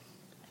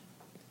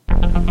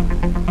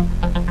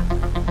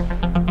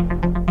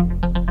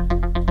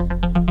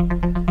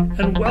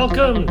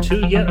welcome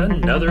to yet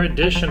another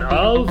edition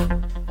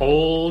of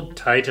Old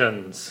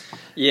Titans.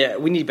 Yeah,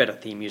 we need better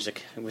theme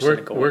music. We're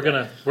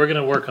gonna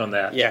work on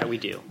that. Yeah, we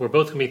do. We're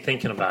both gonna be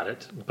thinking about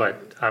it,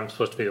 but I'm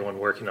supposed to be the one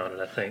working on it,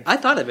 I think. I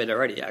thought of it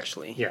already,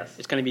 actually. Yes.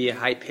 It's going to be a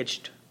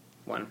high-pitched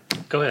one.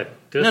 Go ahead.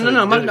 No,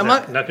 I'm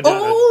not.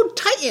 Oh,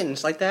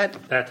 Titans! Like that.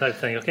 That type of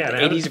thing. Okay. The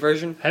 80s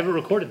version. I have it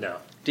recorded now.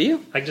 Do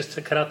you? I just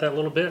cut out that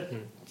little bit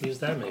and use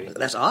that maybe.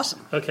 That's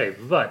awesome. Okay,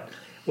 but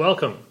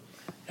welcome.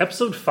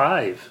 Episode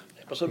 5.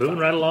 Moving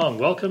right along.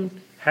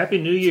 Welcome. Happy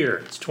New Year.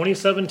 It's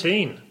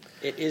 2017.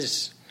 It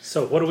is.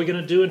 So what are we going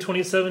to do in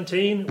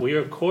 2017? We are,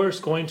 of course,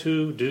 going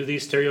to do the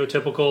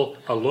stereotypical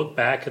a look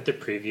back at the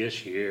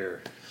previous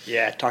year.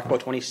 Yeah, talk about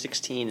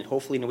 2016, and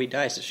hopefully nobody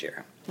dies this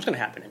year. It's going to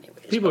happen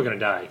anyways. People are going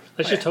to die.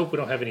 Let's just hope we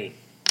don't have any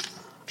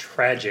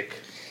tragic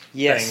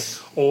Yes.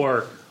 things.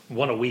 Or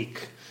one a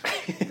week.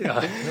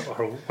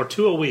 or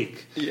two a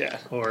week. Yeah.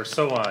 Or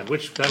so on,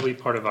 which that'll be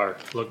part of our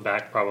look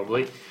back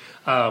probably.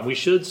 We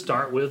should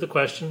start with the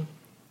question,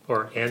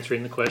 or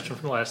answering the question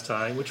from last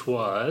time, which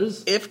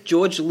was... If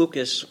George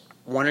Lucas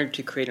wanted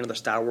to create another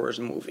Star Wars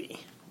movie,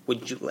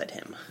 would you let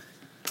him?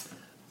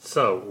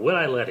 So, would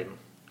I let him?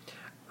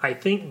 I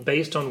think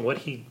based on what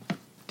he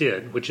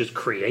did, which is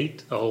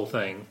create the whole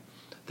thing,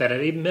 that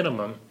at a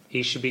minimum,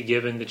 he should be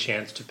given the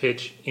chance to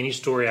pitch any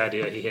story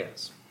idea he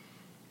has.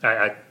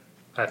 I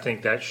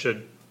think that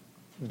should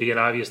be an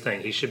obvious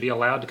thing. He should be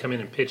allowed to come in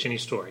and pitch any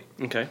story.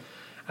 Okay.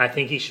 I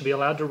think he should be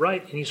allowed to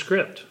write any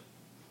script.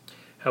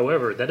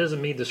 However, that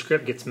doesn't mean the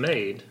script gets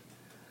made,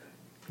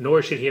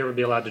 nor should he ever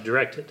be allowed to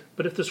direct it.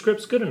 But if the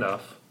script's good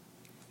enough,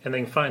 and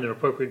they can find an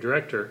appropriate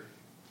director,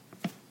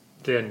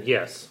 then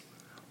yes.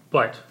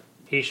 But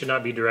he should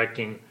not be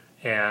directing,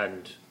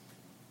 and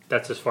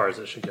that's as far as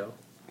it should go.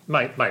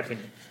 My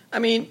opinion. I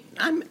mean,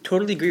 I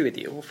totally agree with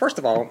you. Well, first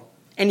of all,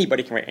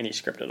 anybody can write any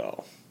script at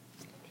all.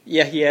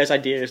 Yeah, he has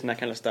ideas and that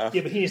kind of stuff.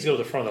 Yeah, but he needs to go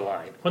to the front of the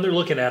line. When they're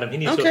looking at him, he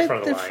needs to go to the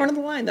front of the line. Okay, the front of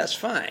the line, that's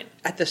fine.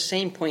 At the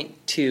same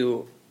point,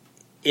 too,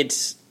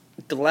 it's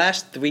the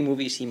last 3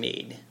 movies he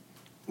made,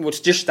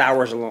 which just Star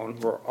Wars alone,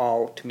 were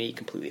all, to me,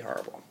 completely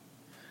horrible.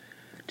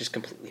 Just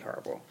completely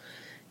horrible.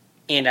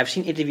 And I've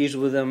seen interviews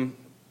with him.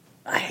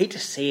 I hate to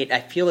say it. I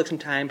feel like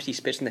sometimes he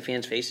spits in the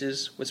fans'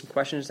 faces with some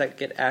questions that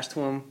get asked to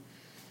him.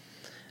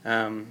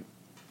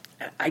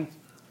 I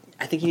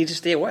think he needs to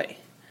stay away.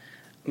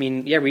 I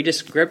mean, yeah, read his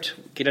script,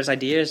 get his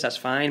ideas, that's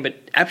fine,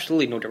 but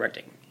absolutely no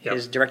directing. Yep.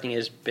 His directing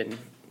has been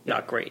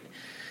not great.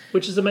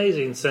 Which is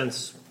amazing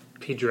since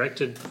he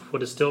directed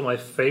what is still my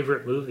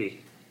favorite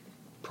movie,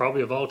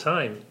 probably of all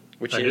time,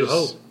 Which A is New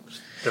Hope.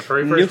 The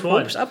very New first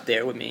one. Hope's up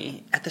there with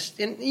me.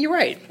 And you're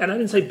right. And I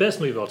didn't say best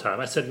movie of all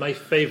time. I said my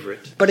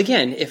favorite. But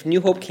again, if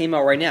New Hope came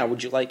out right now,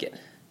 would you like it?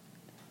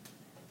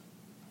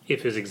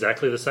 If it's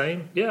exactly the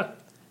same, yeah.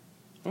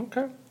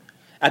 Okay.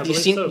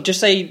 So. Just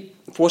say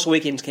Force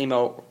Awakens came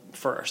out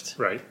first.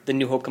 Right. Then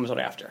New Hope comes out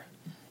after.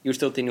 You would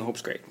still think New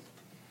Hope's great.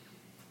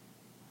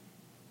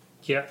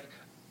 Yeah.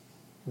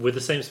 With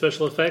the same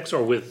special effects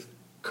or with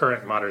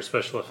current modern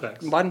special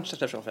effects? Modern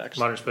special effects.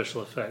 Modern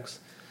special effects.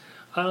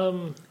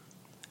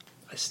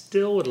 I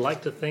still would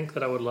like to think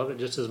that I would love it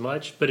just as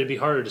much, but it'd be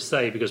harder to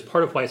say because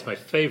part of why it's my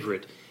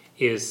favorite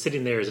is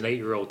sitting there as an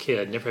 8-year-old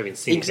kid, never having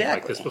seen anything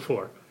like this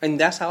before. And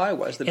that's how I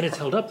was. And it's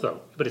held up,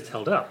 though. But it's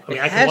held up. I mean,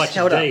 It I can has watch it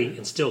held today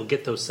and still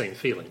get those same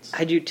feelings.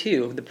 I do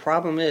too. The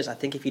problem is, I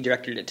think if you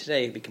directed it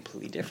today, it'd be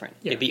completely different.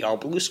 Yeah. It'd be all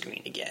blue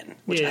screen again,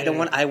 which Yeah. I don't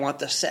want. I want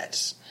the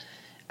sets.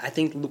 I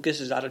think Lucas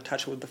is out of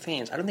touch with the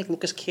fans. I don't think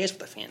Lucas cares what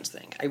the fans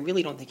think. I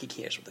really don't think he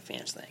cares what the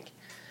fans think.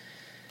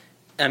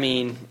 I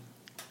mean,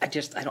 I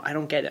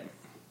don't get him.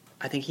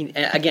 I think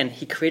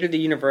he created the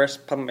universe,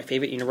 probably my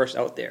favorite universe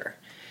out there.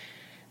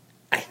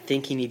 I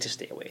think he needs to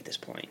stay away at this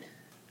point.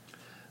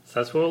 So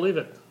that's where we'll leave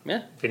it.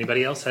 Yeah. If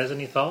anybody else has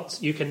any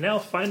thoughts, you can now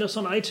find us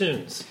on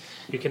iTunes.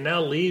 You can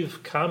now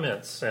leave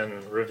comments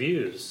and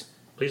reviews.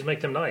 Please make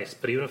them nice,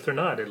 but even if they're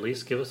not, at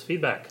least give us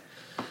feedback.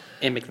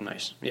 And make them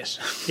nice. Yes.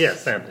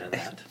 Yes, and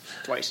that.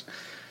 Twice.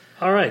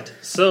 All right,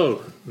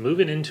 so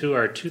moving into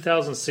our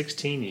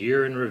 2016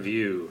 year in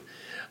review.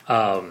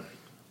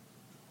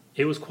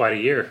 It was quite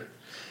a year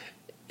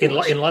in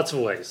lots of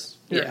ways.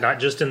 Yeah. Not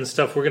just in the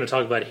stuff we're going to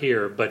talk about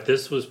here, but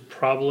this was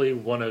probably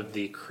one of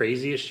the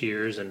craziest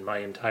years in my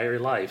entire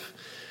life.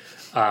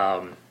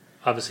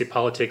 Obviously,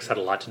 politics had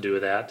a lot to do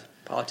with that.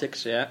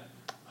 Politics, yeah.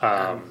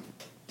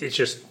 It's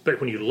just, but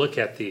when you look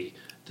at the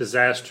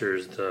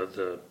disasters,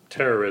 the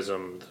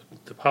terrorism,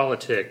 the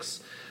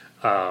politics,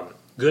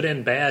 good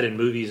and bad in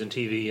movies and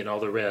TV and all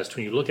the rest,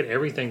 when you look at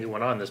everything that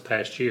went on this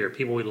past year,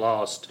 people we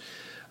lost,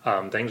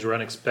 things were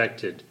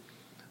unexpected.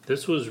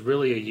 This was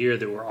really a year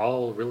that we're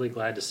all really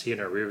glad to see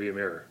in our rearview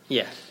mirror.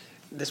 Yeah.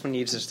 This one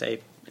needs to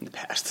stay in the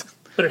past.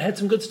 But it had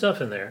some good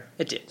stuff in there.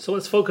 It did. So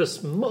let's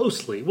focus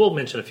mostly, we'll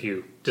mention a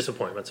few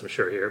disappointments, I'm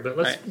sure, here, but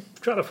let's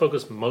try to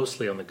focus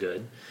mostly on the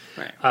good.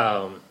 Right.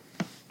 So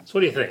what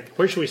do you think?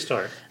 Where should we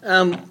start?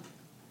 Out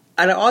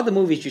of all the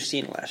movies you've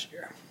seen last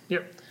year,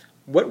 Yep.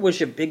 what was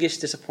your biggest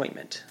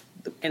disappointment?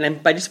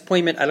 And by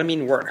disappointment, I don't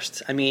mean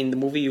worst. I mean the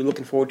movie you're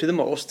looking forward to the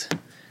most,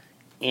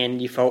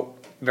 and you felt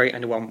very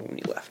underwhelmed when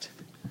you left.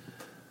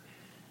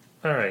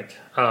 All right.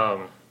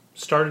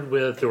 Started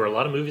with, there were a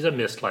lot of movies I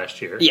missed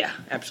last year. Yeah,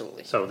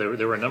 absolutely. So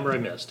there were a number I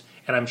missed.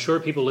 And I'm sure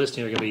people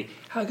listening are going to be,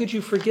 how could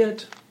you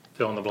forget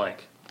fill in the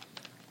blank?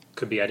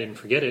 Could be I didn't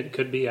forget it.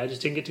 Could be I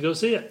just didn't get to go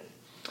see it.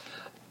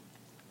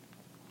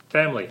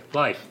 Family,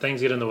 life,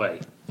 things get in the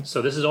way.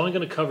 So this is only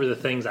going to cover the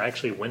things I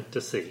actually went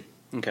to see.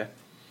 Okay.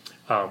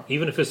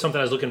 Even if it's something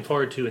I was looking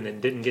forward to and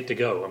then didn't get to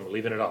go, I'm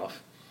leaving it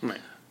off. Right.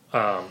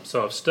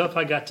 So of stuff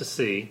I got to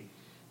see,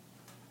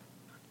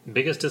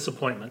 biggest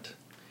disappointment.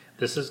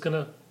 This is going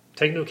to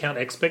take into account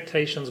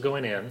expectations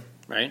going in.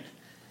 Right.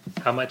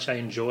 How much I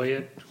enjoy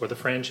it, or the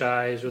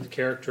franchise, or the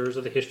characters,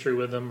 or the history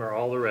with them, or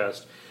all the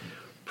rest.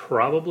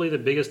 Probably the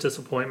biggest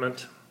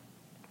disappointment,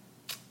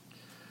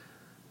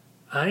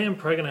 I am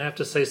probably going to have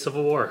to say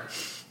Civil War.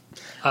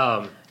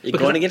 You're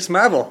going against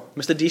Marvel,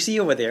 Mr. DC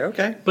over there.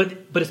 Okay. But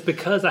it's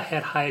because I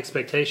had high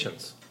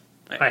expectations.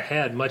 Right. I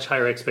had much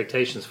higher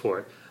expectations for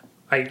it.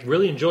 I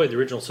really enjoyed the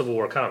original Civil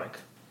War comic.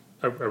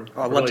 I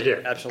really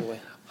did. Absolutely.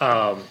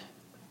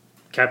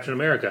 Captain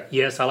America.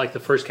 Yes, I like the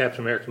first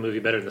Captain America movie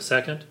better than the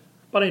second,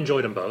 but I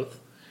enjoyed them both.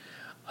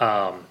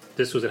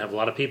 This was going to have a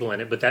lot of people in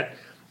it, but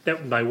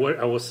I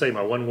will say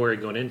my one worry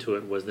going into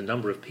it was the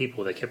number of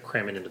people they kept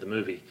cramming into the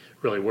movie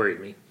really worried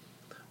me.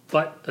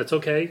 But that's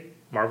okay.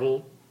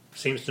 Marvel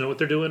seems to know what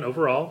they're doing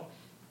overall.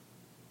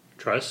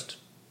 Trust.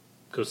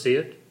 Go see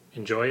it.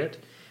 Enjoy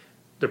it.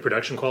 The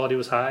production quality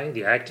was high.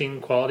 The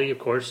acting quality, of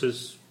course,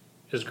 is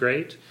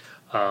great.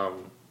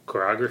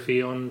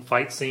 Choreography on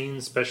fight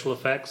scenes, special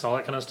effects, all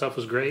that kind of stuff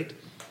was great.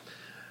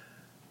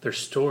 Their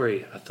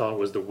story, I thought,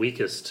 was the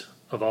weakest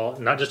of all,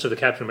 not just of the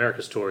Captain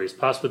America stories,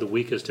 possibly the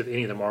weakest of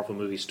any of the Marvel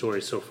movie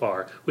stories so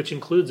far, which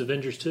includes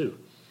Avengers 2.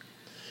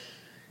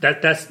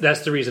 That's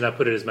the reason I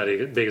put it as my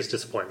biggest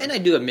disappointment. And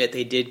I do admit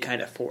they did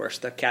kind of force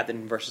the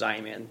Captain versus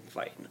Iron Man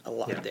fight a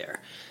lot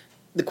there.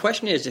 The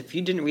question is, if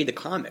you didn't read the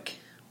comic,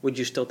 would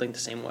you still think the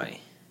same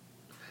way?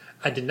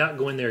 I did not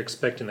go in there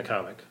expecting the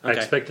comic. Okay.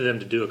 I expected them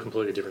to do a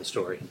completely different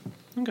story.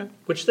 Okay.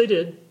 Which they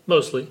did,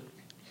 mostly.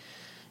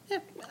 Yeah,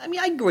 I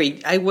mean, I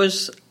agree. I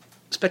was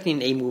expecting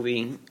an A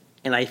movie,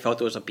 and I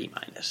felt it was a B-.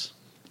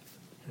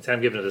 So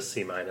I'm giving it a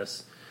C-.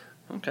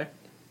 Okay.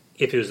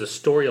 If it was the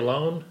story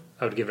alone,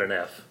 I would give it an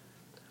F.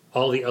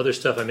 All the other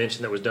stuff I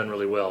mentioned that was done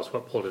really well is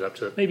what pulled it up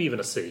to maybe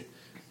even a C.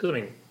 Because, I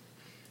mean,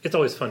 it's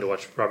always fun to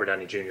watch Robert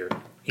Downey Jr.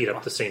 eat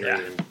up the scenery.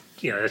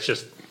 Yeah. And, it's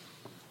just...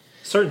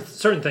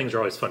 Certain things are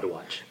always fun to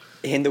watch.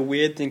 And the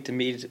weird thing to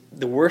me,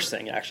 the worst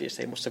thing, actually, is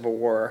Civil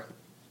War.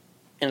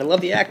 And I love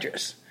the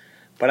actors.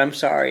 But I'm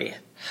sorry,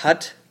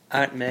 Hut,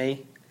 Aunt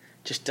May,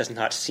 just does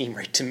not seem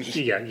right to me.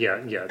 Yeah.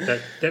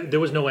 There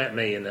was no Aunt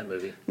May in that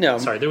movie. No.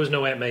 Sorry, there was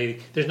no Aunt May.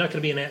 There's not going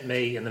to be an Aunt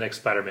May in the next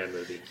Spider-Man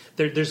movie.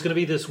 There's going to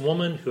be this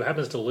woman who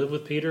happens to live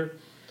with Peter.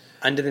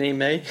 Under the name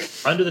May?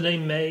 Under the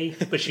name May,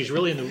 but she's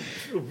really in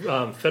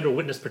the Federal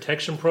Witness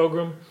Protection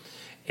Program.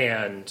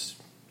 And,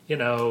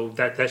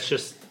 that's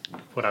just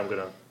what I'm going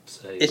to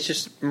say. It's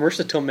just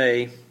Marissa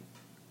Tomei,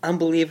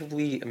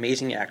 unbelievably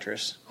amazing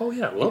actress. Oh,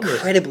 yeah, love her.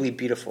 Incredibly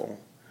beautiful.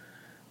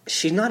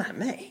 She's not Aunt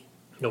May.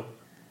 Nope,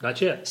 not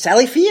yet.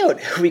 Sally Field,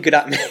 we could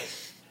Aunt May.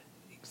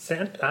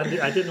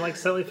 I didn't like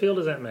Sally Field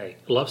as Aunt May.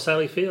 Love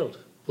Sally Field.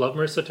 Love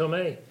Marissa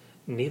Tomei.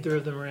 Neither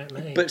of them are Aunt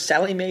May. But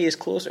Sally May is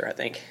closer, I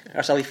think.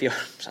 Or Sally Field.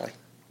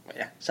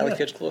 Sally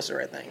Field's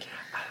closer, I think.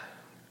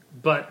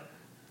 But,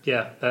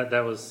 yeah,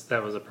 that was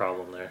a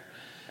problem there.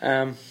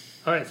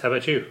 All right, so how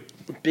about you?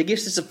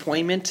 Biggest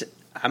disappointment,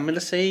 I'm going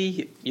to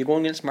say you're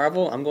going against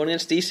Marvel, I'm going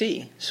against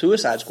DC.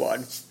 Suicide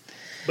Squad.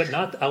 But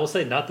I will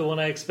say, not the one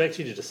I expect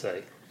you to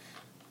say.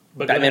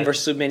 But Batman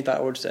vs. Superman,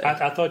 I would say.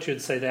 I thought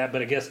you'd say that,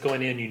 but I guess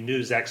going in, you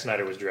knew Zack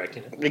Snyder was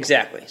directing it.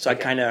 Exactly. So I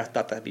kind of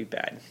thought that'd be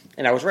bad.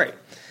 And I was right.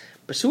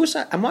 But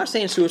I'm not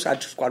saying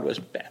Suicide Squad was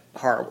bad,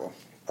 horrible.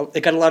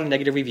 It got a lot of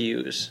negative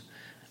reviews.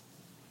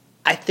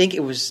 I think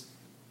it was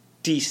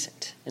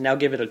decent. And I'll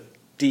give it a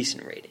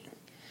decent rating.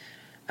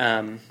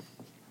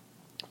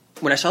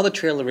 When I saw the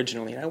trailer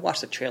originally, and I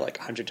watched the trailer like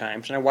 100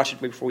 times, and I watched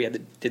it before we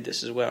did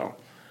this as well,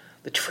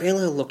 the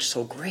trailer looked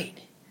so great.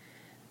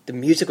 The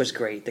music was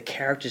great. The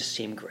characters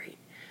seemed great.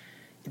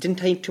 It didn't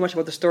tell you too much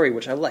about the story,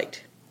 which I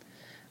liked.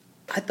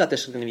 I thought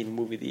this was going to be the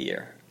movie of the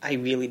year. I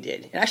really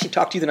did. And I actually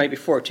talked to you the night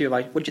before, too.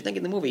 Like, what'd you think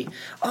of the movie?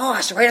 Oh,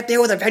 it's right up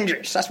there with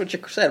Avengers. That's what you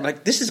said. I'm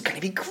like, this is going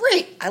to be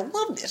great. I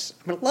love this.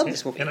 I'm going to love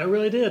this movie. And I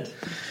really did.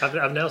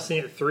 I've now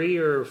seen it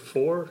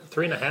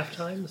 3.5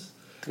 times.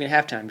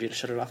 3.5 times. You just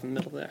shut it off in the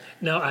middle there.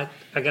 No, I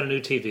got a new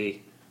TV,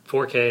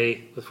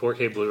 4K with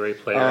 4K Blu-ray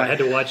player. I had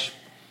to watch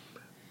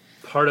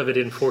part of it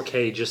in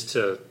 4K just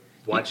to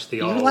watch the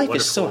Your life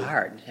is so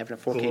hard having a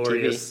 4K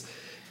glorious TV.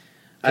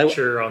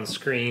 Picture on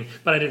screen,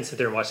 but I didn't sit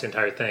there and watch the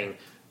entire thing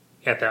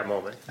at that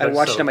moment. I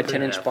watched it on my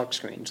 10-inch box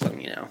screen, just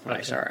letting you know when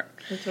I saw it.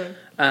 Okay.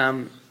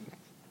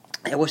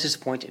 I was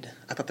disappointed.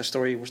 I thought the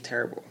story was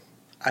terrible.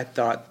 I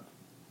thought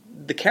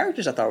the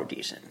characters were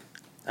decent.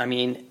 I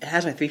mean, it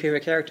has my 3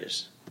 favorite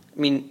characters. I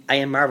mean, I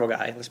am a Marvel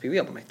guy, let's be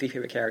real, but my 3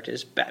 favorite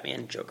characters,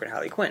 Batman, Joker, and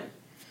Harley Quinn.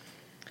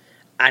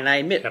 And I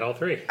admit, Got all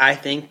three. I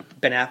think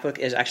Ben Affleck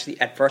is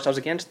actually, at first I was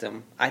against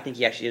him. I think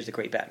he actually is a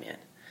great Batman.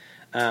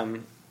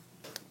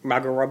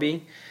 Margot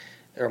Robbie,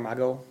 or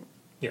Margot,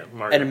 Yeah,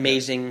 Margot. an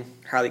amazing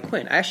Harley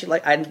Quinn.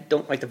 I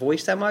don't like the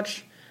voice that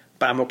much,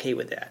 but I'm okay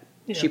with that.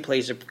 Yeah. She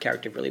plays the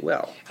character really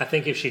well. I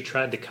think if she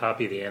tried to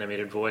copy the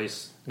animated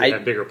voice, we'd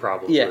have bigger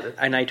problems with it.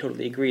 And I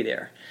totally agree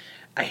there.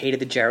 I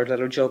hated the Jared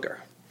Leto Joker.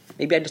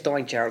 Maybe I just don't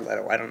like Jared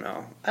Leto. I don't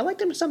know. I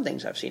liked him in some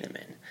things I've seen him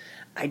in.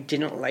 I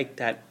didn't like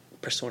that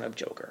persona of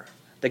Joker.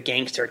 The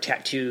gangster,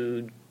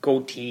 tattooed,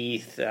 gold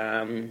teeth.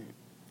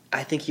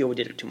 I think he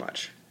overdid it too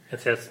much.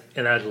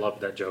 And I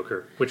love that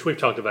Joker, which we've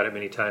talked about it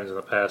many times in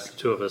the past, the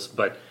two of us,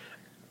 but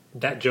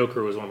that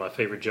Joker was one of my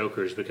favorite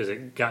Jokers because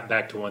it got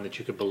back to one that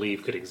you could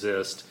believe could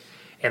exist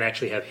and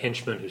actually have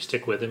henchmen who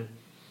stick with him.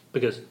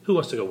 Because who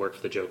wants to go work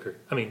for the Joker?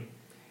 I mean,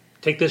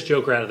 take this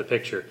Joker out of the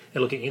picture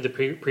and look at either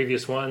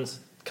previous ones,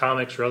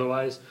 comics or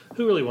otherwise.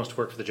 Who really wants to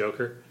work for the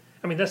Joker?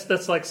 I mean,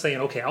 that's like saying,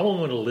 okay, I only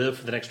want to live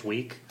for the next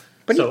week.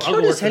 But so he I'll killed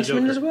go work his for the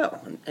henchmen Joker. as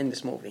well in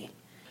this movie.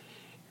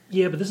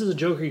 Yeah, but this is a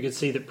Joker you could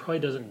see that probably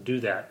doesn't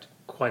do that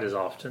quite as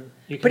often.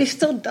 But he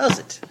still does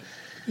it.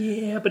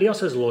 Yeah, but he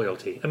also has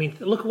loyalty. I mean,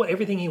 look at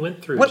everything he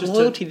went through. What just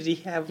loyalty did he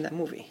have in that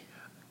movie?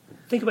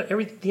 Think about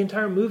the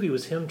entire movie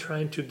was him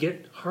trying to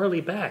get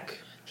Harley back.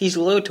 He's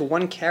loyal to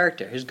one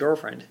character, his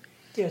girlfriend.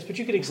 Yes, but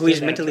you could Who extend he's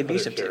that mentally to other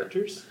abusive to.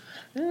 characters.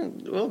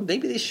 Well,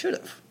 maybe they should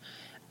have.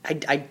 I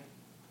don't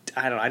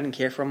know. I didn't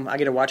care for him. I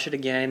got to watch it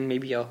again.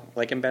 Maybe I'll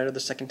like him better the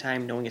second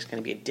time, knowing it's going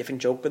to be a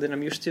different Joker than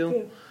I'm used to,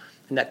 Yeah.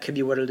 and that could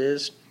be what it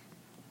is.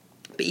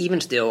 But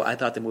even still, I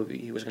thought the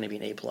movie was going to be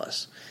an A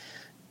plus.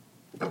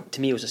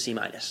 To me, it was a C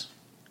minus,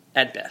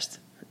 at best,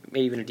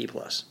 maybe even a D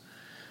plus.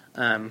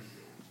 Batman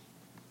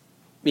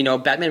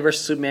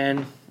vs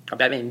Superman, or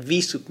Batman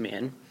v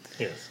Superman,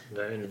 Yes,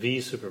 and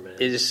V Superman.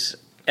 is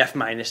F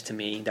minus to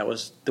me. That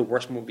was the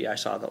worst movie I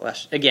saw.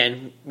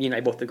 Again, me and I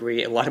both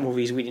agree. A lot of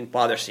movies we didn't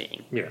bother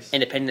seeing. Yes.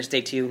 Independence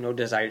Day 2, no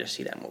desire to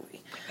see that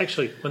movie.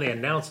 Actually, when they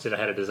announced it, I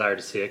had a desire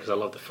to see it because I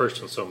love the first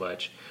one so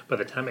much. By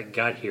the time it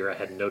got here, I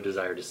had no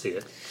desire to see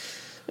it.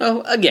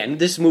 Well, again,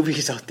 this movie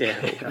is out there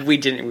we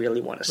didn't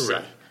really want to see.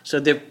 Right. So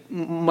there are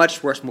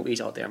much worse movies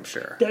out there, I'm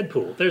sure.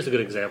 Deadpool, there's a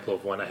good example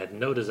of one I had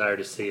no desire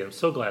to see, and I'm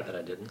so glad that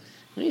I didn't.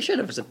 You should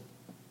have. It's a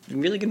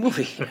really good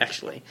movie,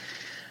 actually.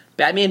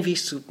 Batman v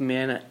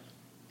Superman,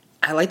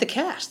 I like the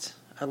cast.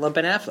 I love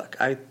Ben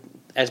Affleck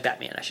as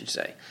Batman, I should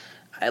say.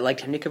 I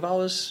liked Henry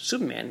Cavill as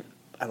Superman.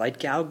 I liked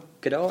Gal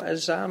Gadot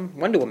as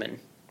Wonder Woman.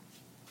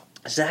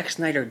 Zack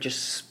Snyder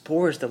just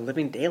spores the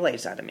living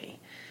daylights out of me.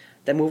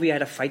 That movie, I had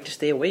to fight to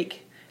stay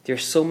awake.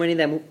 There's so many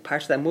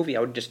parts of that movie I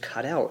would just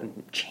cut out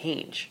and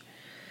change.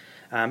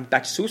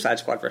 Back to Suicide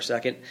Squad for a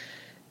second.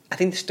 I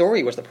think the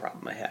story was the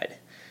problem I had.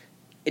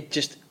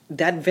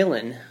 That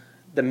villain,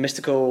 the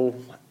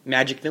mystical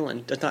magic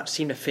villain, does not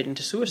seem to fit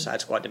into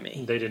Suicide Squad to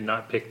me. They did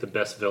not pick the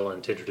best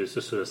villain to introduce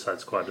the Suicide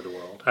Squad to the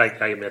world. I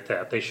admit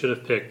that. They should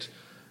have picked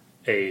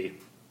a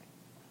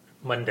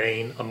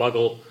mundane, a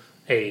muggle,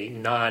 a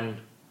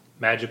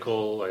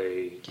non-magical,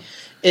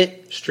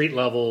 street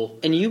level.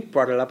 And you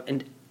brought it up,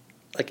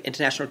 like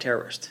international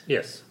terrorist.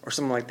 Yes. Or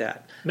something like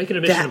that. Make it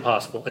a Mission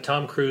Impossible, a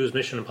Tom Cruise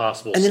Mission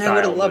Impossible And then style I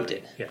would have loved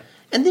movie. it. Yeah.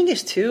 And the thing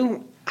is,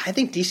 too, I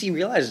think DC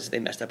realizes they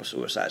messed up with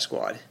Suicide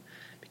Squad.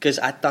 Because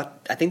I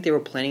think they were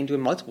planning on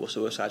doing multiple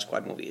Suicide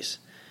Squad movies.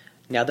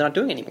 Now they're not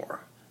doing any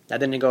more. Now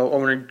then they go,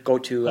 we're going to go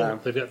to...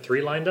 They've got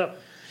 3 lined up.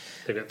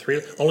 They've got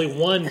 3. Only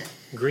one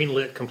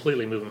greenlit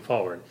completely moving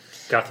forward.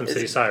 Gotham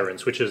City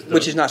Sirens, which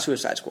is not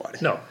Suicide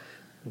Squad. No.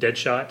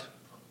 Deadshot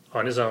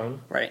on his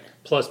own. Right.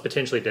 Plus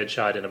potentially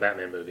Deadshot in a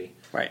Batman movie.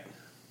 Right.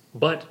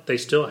 But they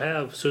still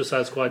have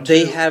Suicide Squad 2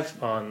 They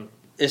have... on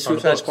Is on the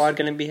Suicide books. Squad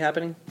going to be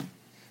happening?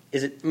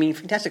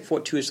 Fantastic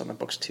Four 2 is on the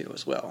books, too,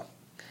 as well.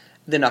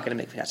 They're not going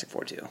to make Fantastic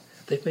Four 2.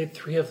 They've made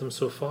 3 of them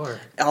so far.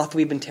 All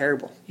 3 have been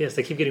terrible. Yes,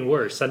 they keep getting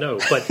worse, I know,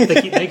 but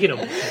they keep making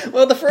them.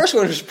 Well, the first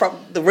one was probably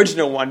the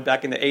original one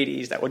back in the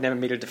 80s that would never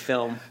made it to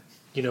film.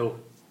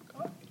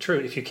 True,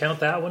 if you count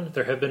that one,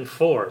 there have been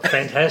 4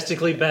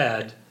 fantastically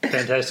bad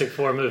Fantastic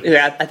Four movies.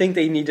 Yeah, I think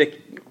they need to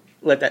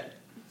let that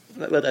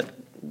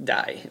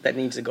die. That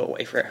needs to go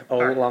away for a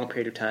long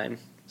period of time.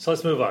 So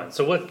let's move on.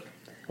 So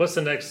what's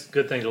the next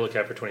good thing to look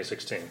at for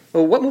 2016?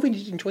 Well, what movie did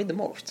you enjoy the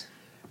most?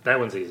 That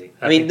one's easy.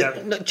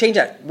 Change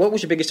that. What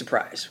was your biggest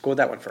surprise? Go with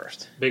that one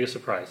first. Biggest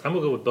surprise. I'm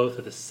going to go with both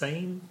at the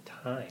same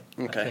time.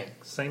 Okay. I think.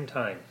 Same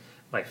time.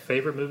 My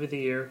favorite movie of the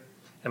year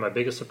and my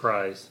biggest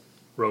surprise,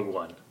 Rogue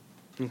One.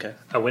 Okay.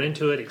 I went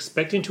into it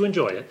expecting to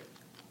enjoy it.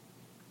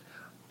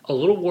 A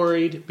little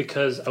worried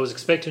because I was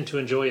expecting to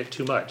enjoy it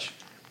too much.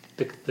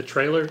 The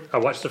trailer, I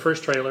watched the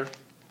first trailer,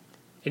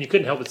 and you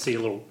couldn't help but see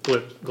little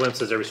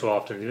glimpses every so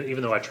often,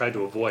 even though I tried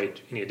to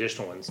avoid any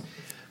additional ones.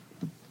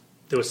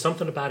 There was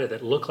something about it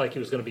that looked like it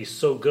was going to be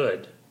so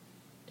good,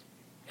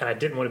 and I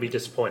didn't want to be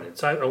disappointed.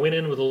 So I went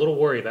in with a little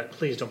worry about,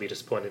 please don't be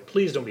disappointed,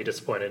 please don't be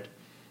disappointed.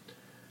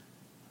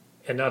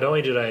 And not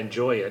only did I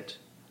enjoy it,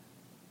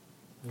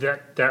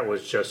 that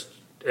was just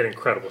an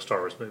incredible Star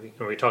Wars movie.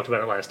 And we talked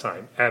about it last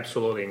time.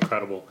 Absolutely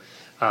incredible.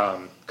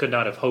 Could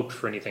not have hoped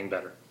for anything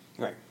better.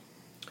 Right.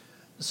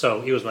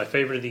 So he was my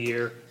favorite of the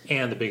year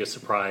and the biggest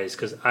surprise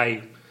because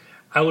I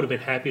would have been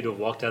happy to have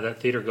walked out of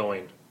that theater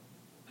going,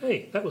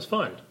 hey, that was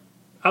fun.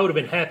 I would have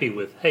been happy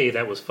with, hey,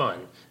 that was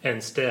fun. And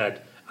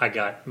instead, I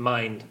got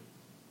mind,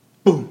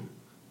 boom,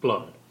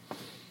 blown.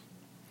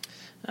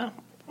 Oh,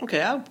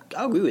 okay, I'll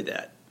agree with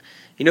that.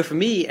 You know, for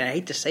me, and I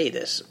hate to say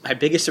this, my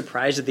biggest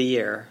surprise of the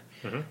year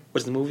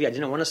was the movie I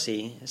didn't want to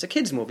see. It's a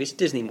kid's movie. It's a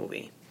Disney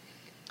movie.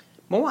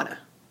 Moana.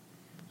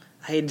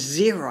 I had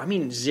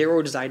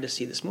zero desire to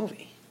see this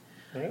movie.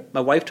 Right.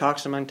 My wife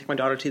talks to me, I'm going to take my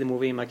daughter to the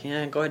movie. I'm like,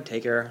 yeah, go ahead,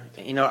 take her.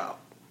 You know,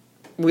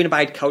 we're going to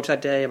buy a couch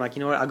that day. I'm like,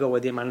 you know what, I'll go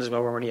with you. Might as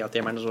well, we're already out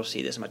there. Might as well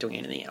see this. I'm not doing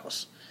anything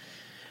else.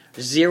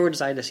 Zero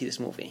desire to see this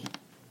movie.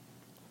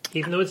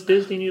 Even though it's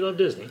Disney and you love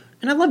Disney.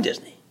 And I love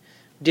Disney.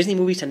 Disney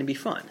movies tend to be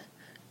fun.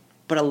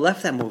 But I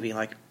left that movie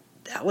like,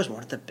 that was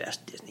one of the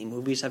best Disney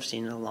movies I've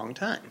seen in a long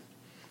time.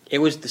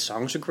 The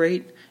songs are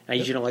great. And I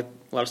usually don't like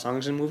a lot of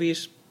songs in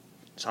movies.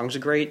 Songs are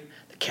great.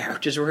 The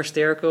characters were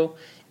hysterical.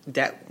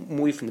 That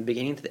movie from the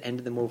beginning to the end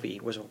of the movie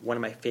was one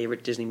of my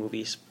favorite Disney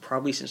movies,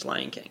 probably since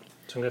Lion King.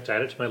 So I'm going to have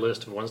to add it to my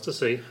list of ones to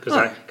see.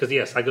 Because,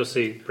 yes, I go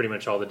see pretty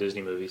much all the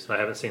Disney movies. I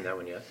haven't seen that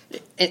one yet.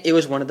 It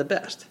was one of the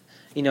best.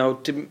 You know,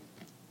 to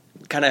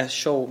kind of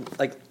show,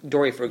 like,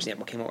 Dory, for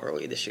example, came out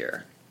earlier this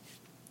year.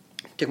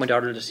 Took my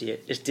daughter to see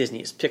it. It's Disney.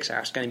 It's Pixar.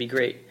 It's going to be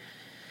great.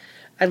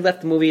 I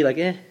left the movie like,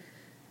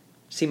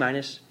 C-,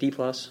 D+.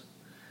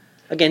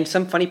 Again,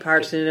 some funny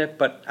parts in it,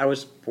 but I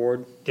was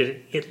bored.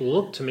 It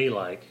looked to me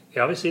like,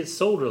 obviously it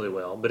sold really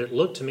well, but it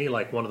looked to me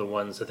like one of the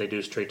ones that they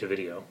do straight to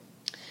video.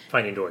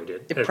 Finding Dory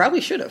did. It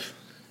probably should have.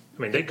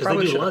 I mean, because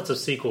they do lots of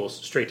sequels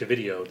straight to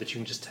video that you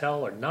can just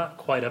tell are not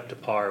quite up to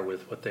par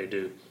with what they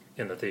do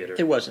in the theater.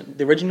 It wasn't.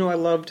 The original I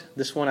loved.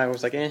 This one I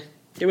was like, it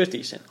was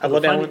decent. I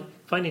love that one.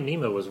 Finding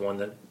Nemo was one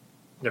that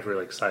never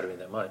really excited me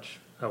that much.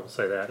 I will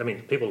say that. I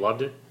mean, people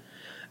loved it.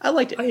 I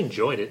liked it. I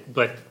enjoyed it,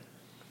 but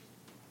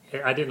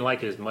I didn't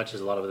like it as much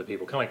as a lot of other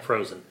people. Kind of like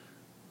Frozen.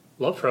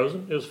 Love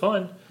Frozen. It was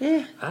fun.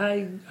 Yeah.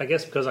 I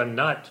guess because I'm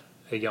not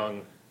a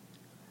young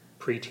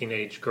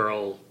pre-teenage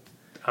girl,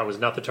 I was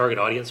not the target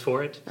audience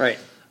for it. Right.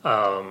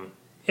 And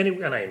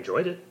I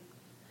enjoyed it,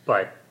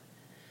 but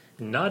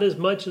not as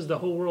much as the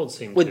whole world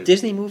seemed to. With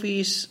Disney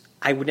movies,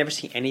 I would never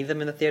see any of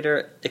them in the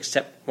theater,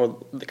 except,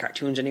 well, the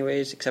cartoons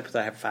anyways, except because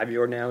I have a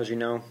 5-year-old now, as you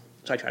know.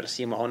 So I try to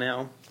see them all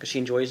now, because she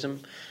enjoys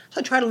them.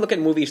 So I try to look at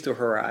movies through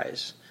her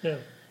eyes. Yeah.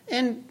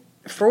 And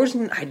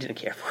Frozen, I didn't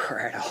care for her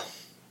at all.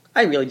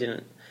 I really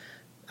didn't.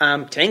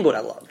 Tangled I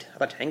loved. I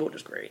thought Tangled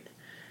was great.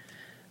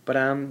 But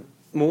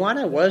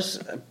Moana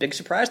was a big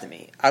surprise to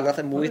me. I left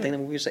that movie thinking the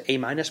movie was an A-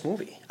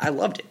 movie. I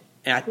loved it.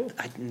 And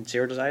I had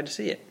zero desire to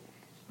see it.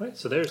 Right,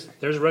 so there's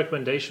a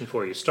recommendation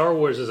for you. Star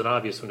Wars is an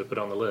obvious one to put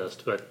on the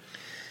list, but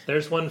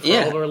there's one for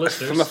all of our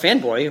listeners. From a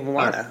fanboy,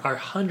 Moana. Our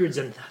hundreds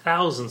and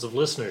thousands of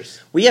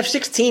listeners. We have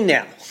 16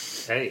 now.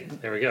 Hey,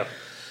 there we go.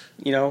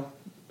 You know,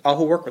 all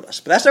who work with us.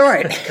 But that's all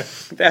right.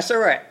 That's all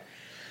right.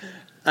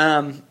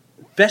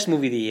 Best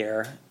movie of the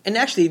year. And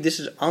actually, this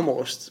is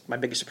almost my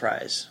biggest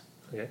surprise.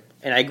 Okay.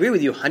 And I agree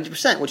with you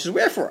 100%, which is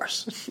rare for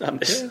us on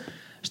this. Yeah.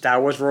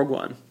 Star Wars Rogue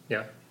One.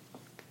 Yeah.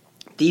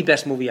 The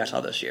best movie I saw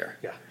this year.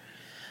 Yeah.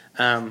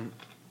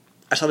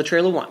 I saw the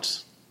trailer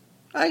once.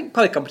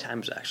 Probably a couple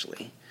times,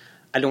 actually.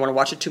 I didn't want to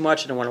watch it too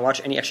much. I didn't want to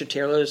watch any extra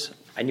trailers.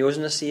 I knew I was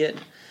going to see it.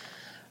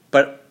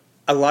 But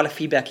a lot of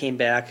feedback came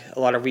back, a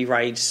lot of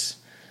rewrites,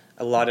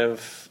 a lot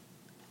of,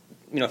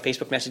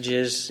 Facebook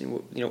messages.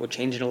 We're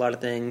changing a lot of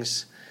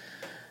things.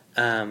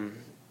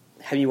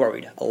 Have you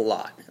worried? A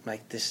lot. I'm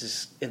like,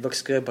 it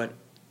looks good, but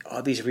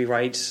all these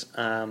rewrites,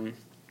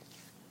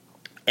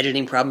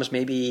 editing problems,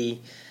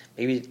 maybe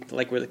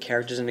like where the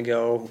characters are going to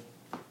go.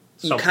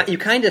 You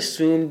kind of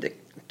assume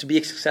that to be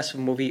a successful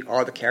movie,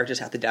 all the characters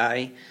have to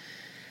die.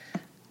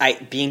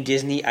 Being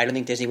Disney, I don't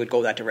think Disney would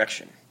go that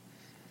direction.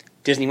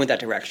 Disney went that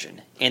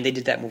direction, and they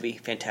did that movie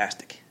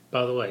fantastic.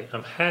 By the way,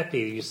 I'm happy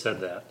you said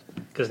that,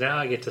 because now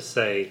I get to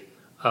say,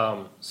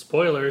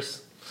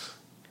 spoilers.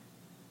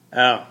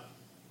 Oh.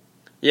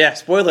 Yeah,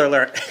 spoiler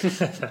alert.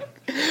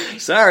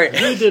 Sorry.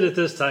 You did it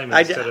this time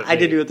instead of me. I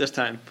did do it this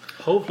time.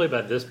 Hopefully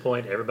by this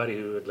point, everybody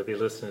who would be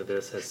listening to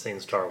this has seen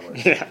Star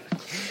Wars. Yeah.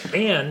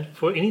 And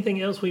for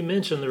anything else we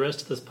mention the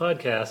rest of this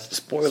podcast,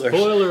 Spoilers.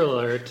 Spoiler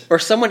alert. Or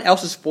someone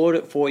else has spoiled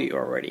it for you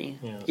already.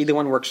 Yes. Either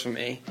one works for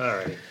me. All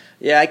right.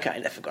 Yeah, I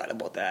kind of forgot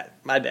about that.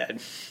 My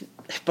bad.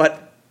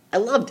 But I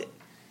loved it.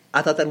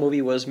 I thought that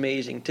movie was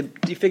amazing.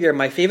 You figure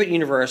my favorite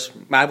universe,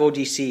 Marvel,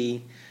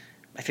 DC,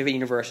 my favorite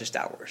universe is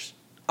Star Wars.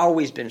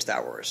 Always been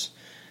Star Wars.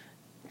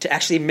 To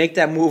actually make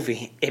that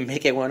movie and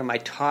make it one of my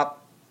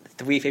top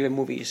 3 favorite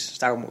movies,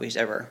 Star Wars movies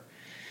ever,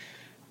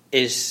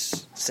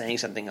 is saying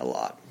something a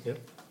lot. Yep.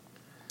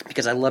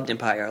 Because I loved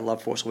Empire, I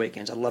loved Force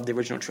Awakens, I loved the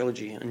original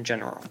trilogy in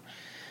general.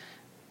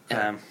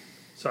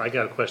 So I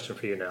got a question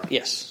for you now.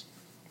 Yes.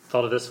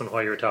 Thought of this one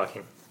while you were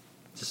talking.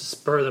 Just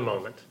spur of the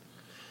moment.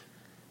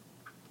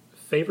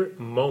 Favorite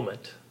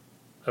moment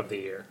of the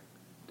year?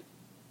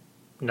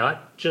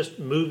 Not just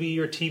movie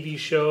or TV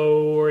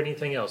show or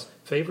anything else.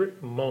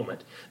 Favorite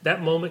moment.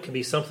 That moment can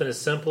be something as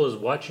simple as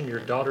watching your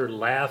daughter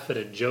laugh at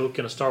a joke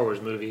in a Star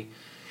Wars movie.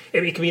 I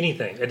mean, it could be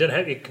anything.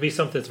 It could be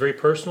something that's very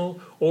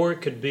personal, or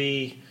it could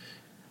be,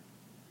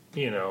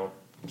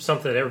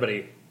 something that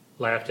everybody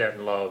laughed at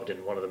and loved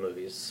in one of the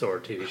movies or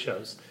TV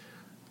shows.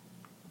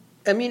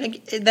 I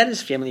mean, that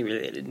is family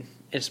related.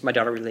 It's my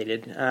daughter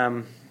related.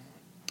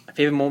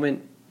 Favorite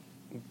moment: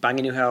 buying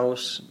a new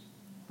house.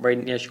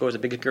 Right, she goes the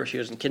biggest girl. She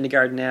goes in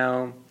kindergarten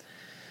now.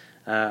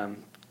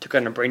 Took her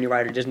on a brand new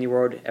ride at Disney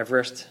World,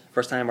 Everest.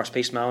 First time, or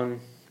Space Mountain.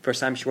 First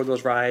time she rode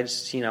those rides.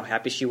 Seeing how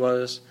happy she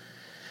was.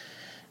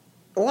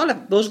 A lot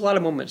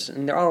of moments,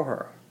 and they're all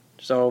her.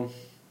 So,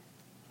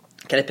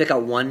 can I pick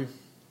out one?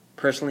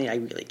 Personally, I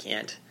really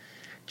can't.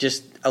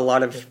 Just a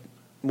lot of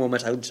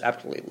moments I just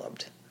absolutely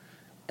loved,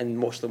 and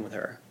most of them with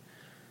her.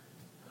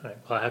 All right.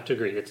 Well, I have to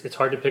agree. It's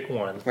hard to pick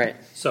one. Right.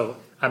 So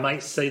I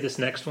might say this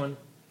next one,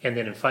 and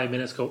then in 5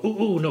 minutes go,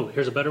 ooh, no,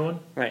 here's a better one.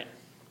 Right.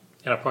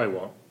 And I probably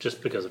won't,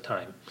 just because of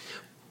time.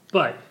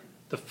 But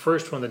the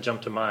first one that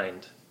jumped to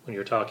mind when you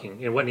were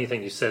talking, it wasn't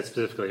anything you said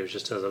specifically, it was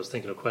just as I was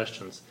thinking of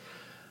questions.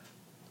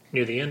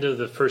 Near the end of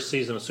the first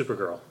season of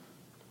Supergirl,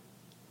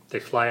 they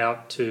fly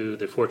out to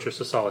the Fortress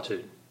of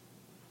Solitude.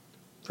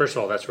 First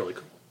of all, that's really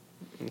cool.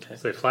 Okay.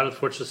 So they fly to the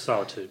Fortress of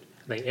Solitude,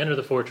 and they enter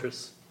the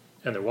fortress,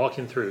 and they're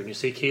walking through, and you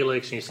see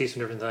Helix, and you see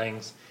some different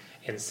things,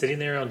 and sitting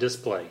there on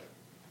display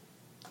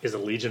is a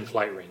Legion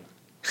flight ring.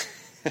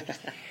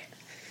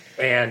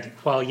 And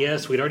while,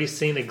 yes, we'd already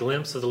seen a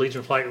glimpse of the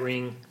Legion flight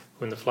ring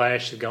when the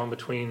Flash had gone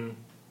between,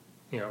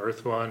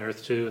 Earth 1,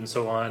 Earth 2, and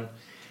so on,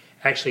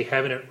 actually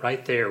having it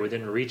right there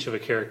within reach of a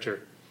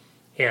character,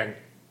 and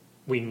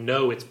we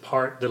know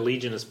the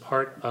Legion is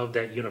part of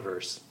that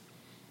universe.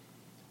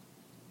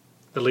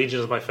 The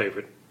Legion is my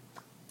favorite.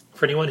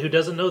 For anyone who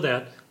doesn't know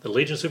that, the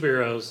Legion of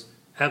Superheroes,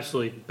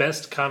 absolutely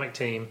best comic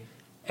team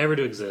ever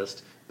to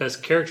exist,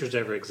 best characters to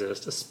ever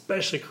exist,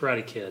 especially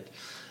Karate Kid.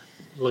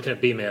 Looking at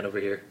B-Man over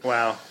here.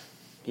 Wow.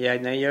 Yeah,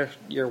 now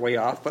you're way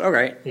off, but all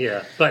right.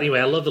 Yeah, but anyway,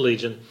 I love the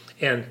Legion,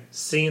 and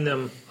seeing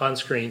them on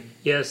screen.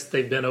 Yes,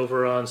 they've been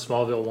over on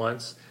Smallville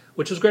once,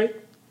 which was great,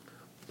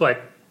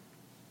 but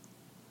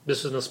this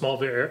is in the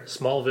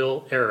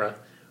Smallville era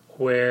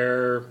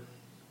where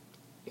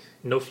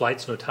no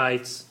flights, no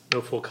tights, no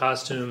full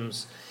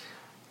costumes.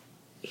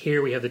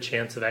 Here we have the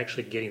chance of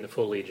actually getting the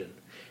full Legion.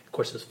 Of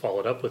course, it's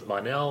followed up with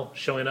Mon-El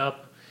showing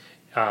up.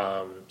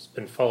 It's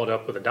been followed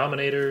up with the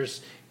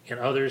Dominators and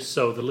others.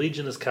 So the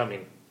Legion is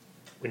coming.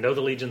 We know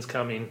the Legion's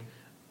coming.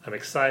 I'm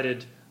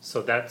excited.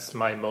 So that's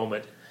my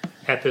moment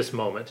at this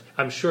moment.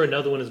 I'm sure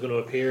another one is going to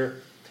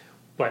appear,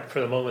 but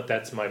for the moment,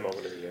 that's my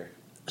moment of the year.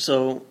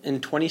 So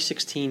in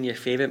 2016, your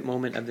favorite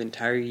moment of the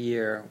entire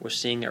year was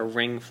seeing a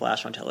ring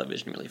flash on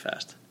television really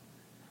fast.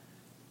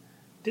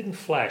 Didn't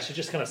flash. It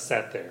just kind of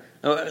sat there.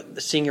 Oh,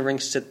 seeing a ring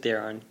sit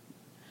there on.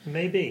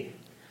 Maybe.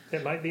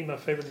 That might be my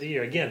favorite of the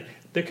year. Again,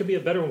 there could be a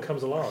better one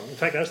comes along. In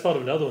fact, I just thought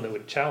of another one that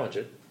would challenge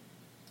it.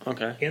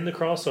 Okay. In the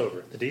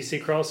crossover, the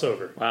DC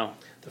crossover. Wow.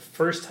 The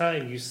first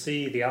time you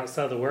see the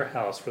outside of the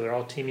warehouse where they're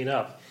all teaming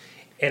up,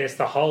 and it's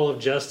the Hall of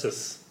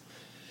Justice.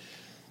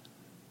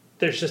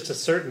 There's just a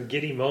certain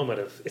giddy moment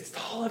of, it's the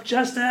Hall of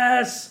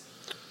Justice!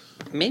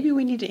 Maybe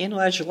we need to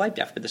analyze your life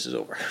after this is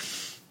over.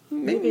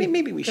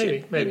 Maybe we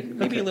should. Maybe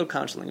Okay. a little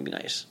counseling would be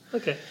nice.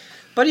 Okay.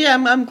 But yeah,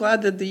 I'm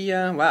glad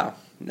that wow.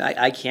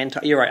 I can't.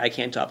 You're right. I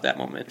can't top that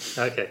moment.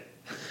 Okay.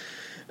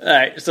 All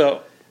right.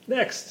 So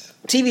Next.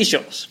 TV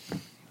shows.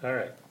 All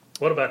right.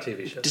 What about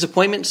TV shows?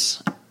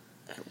 Disappointments.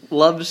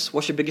 Loves.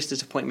 What's your biggest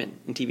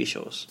disappointment in TV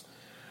shows?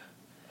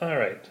 All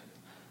right.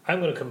 I'm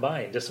going to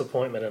combine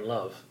disappointment and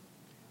love.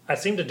 I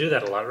seem to do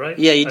that a lot, right?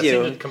 Yeah, you I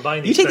do. Seem to combine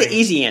You these take things. the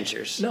easy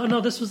answers.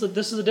 No, this is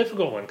a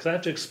difficult one because I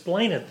have to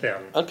explain it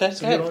then. Okay,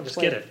 So go you ahead. don't just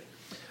get it.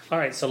 All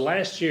right. So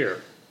last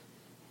year,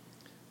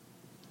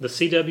 the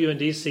CW and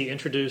DC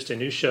introduced a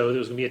new show that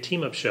was going to be a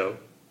team-up show,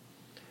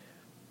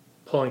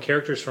 pulling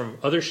characters from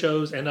other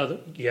shows and other.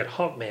 You had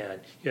Hawkman,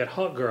 you had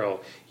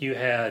Hawkgirl, you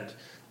had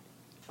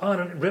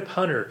Rip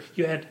Hunter,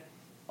 you had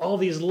all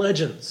these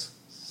legends.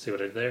 See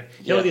what I did there?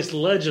 You had all these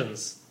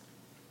legends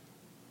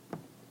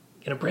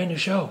in a brand new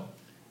show.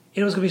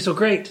 And it was going to be so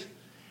great.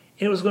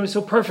 And it was going to be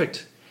so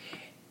perfect.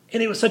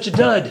 And it was such a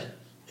dud.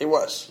 It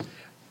was.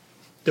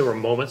 There were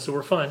moments that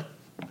were fun.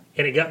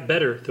 And it got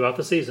better throughout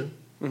the season.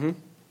 Mm-hmm.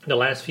 The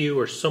last few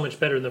were so much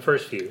better than the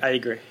first few. I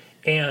agree.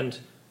 And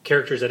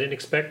characters I didn't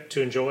expect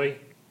to enjoy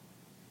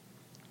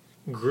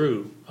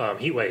grew.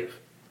 Heatwave.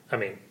 I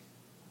mean,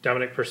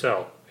 Dominic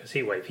Purcell as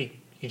Heatwave. He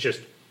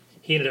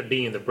ended up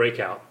being the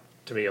breakout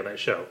to me on that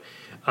show.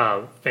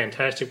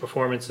 Fantastic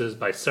performances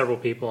by several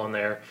people on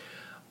there.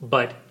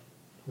 But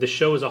the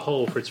show as a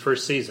whole for its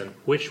first season,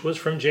 which was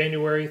from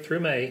January through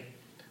May,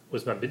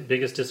 was my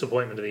biggest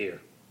disappointment of the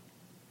year.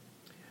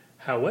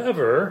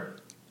 However,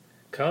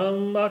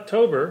 come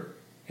October,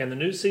 and the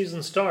new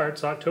season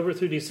starts, October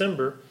through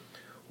December,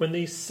 when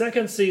the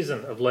second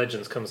season of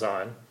Legends comes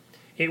on,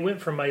 it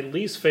went from my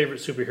least favorite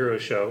superhero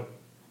show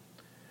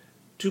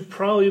to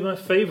probably my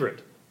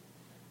favorite.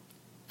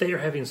 They are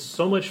having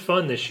so much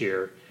fun this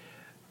year.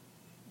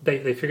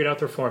 They figured out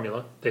their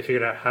formula. They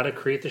figured out how to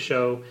create the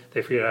show.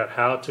 They figured out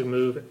how to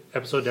move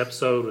episode to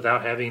episode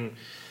without having,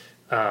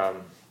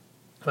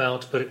 well,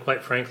 to put it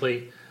quite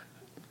frankly,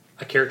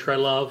 a character I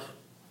love,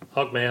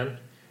 Hawkman,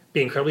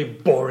 be incredibly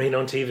boring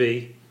on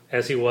TV,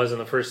 as he was in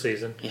the first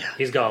season. Yeah.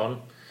 He's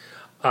gone.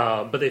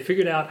 But they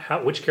figured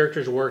out which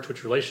characters worked,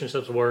 which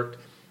relationships worked,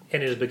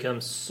 and it has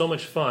become so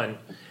much fun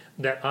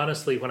that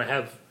honestly, when I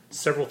have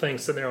several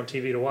things sitting there on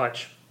TV to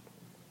watch,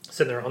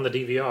 sitting there on the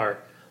DVR,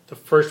 the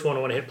first one I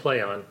want to hit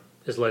play on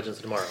is Legends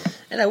of Tomorrow.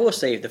 And I will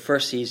say, the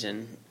first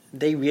season,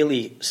 they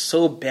really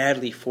so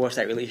badly forced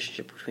that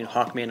relationship between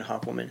Hawkman and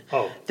Hawkwoman.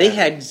 Oh, they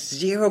had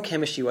zero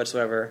chemistry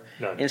whatsoever.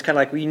 None. And it's kind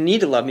of like, well, you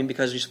need to love me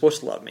because you're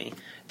supposed to love me.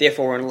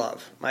 Therefore, we're in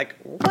love. I'm like,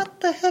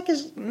 what the heck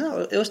is... No,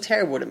 it was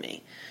terrible to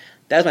me.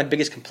 That was my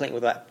biggest complaint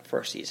with that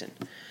first season.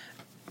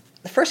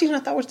 The first season I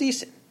thought was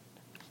decent.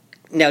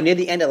 Now, near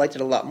the end, I liked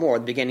it a lot more.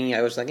 At the beginning,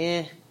 I was like,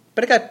 eh.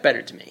 But it got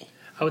better to me.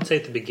 I would say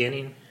at the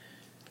beginning,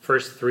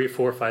 first 3,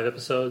 4, 5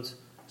 episodes,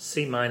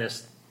 C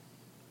minus,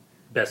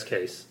 best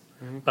case.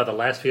 Mm-hmm. By the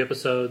last few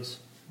episodes,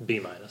 B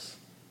minus.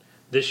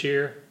 This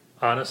year,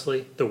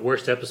 honestly, the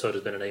worst episode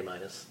has been an A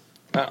minus.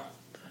 Oh.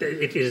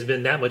 It has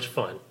been that much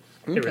fun.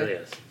 Okay. It really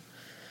is.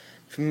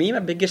 For me, my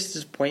biggest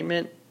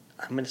disappointment,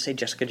 I'm going to say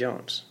Jessica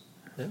Jones.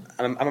 Yeah.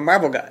 I'm a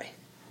Marvel guy.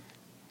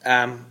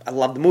 I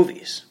love the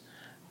movies.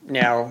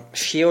 Now,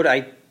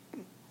 S.H.I.E.L.D.,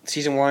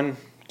 season 1,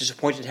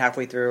 disappointed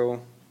halfway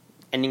through,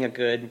 ending it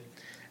good.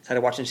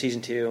 Started watching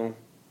season 2.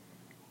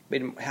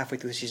 Made it halfway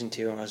through season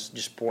 2, and I was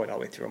just bored all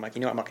the way through. I'm like,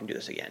 you know what, I'm not going to do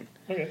this again.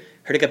 Okay.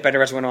 Heard it got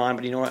better as it went on,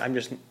 but you know what,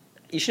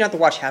 you shouldn't have to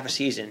watch half a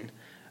season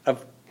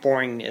of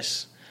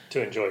boringness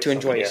To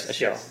enjoy a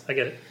show. Yes, I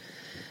get it.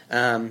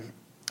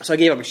 So I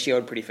gave up on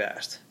S.H.I.E.L.D. pretty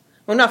fast.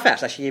 Well, not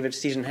fast. I actually gave it a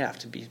season and a half.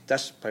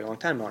 That's probably a long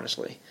time,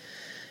 honestly.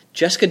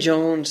 Jessica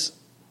Jones,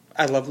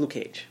 I love Luke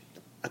Cage.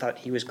 I thought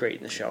he was great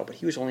in the show, but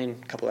he was only in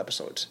a couple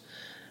episodes.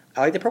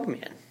 I like the Purple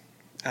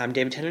Man.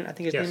 David Tennant, I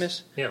think his name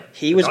is. Yeah.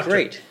 He was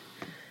great.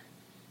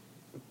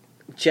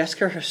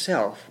 Jessica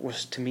herself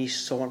was, to me,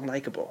 so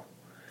unlikable.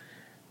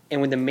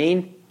 And when the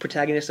main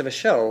protagonist of a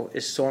show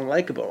is so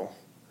unlikable,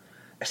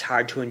 it's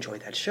hard to enjoy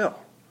that show.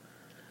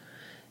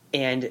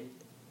 And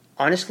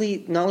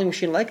honestly, not only was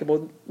she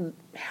unlikable,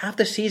 half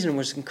the season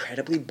was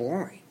incredibly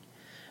boring.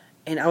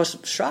 And I was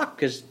shocked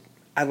because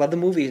I love the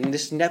movies, and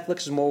this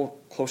Netflix is more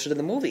closer to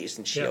the movies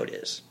than S.H.I.E.L.D.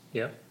 is.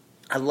 Yeah.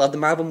 I love the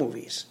Marvel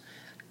movies.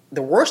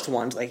 The worst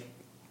ones, like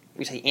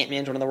we say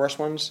Ant-Man's one of the worst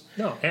ones.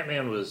 No,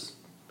 Ant-Man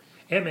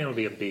would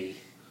be a B.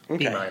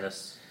 Okay. B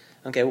minus.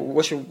 Okay,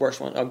 what's your worst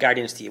one? Oh,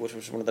 Guardians 2, which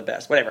was one of the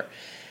best. Whatever.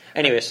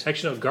 Anyways.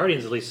 Actually, no,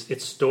 Guardians, at least,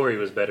 its story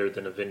was better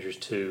than Avengers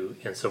 2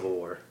 and Civil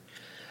War.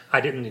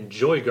 I didn't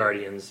enjoy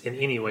Guardians in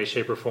any way,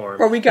 shape, or form.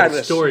 Well,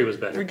 regardless. The story was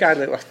better.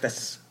 Regardless,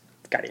 well,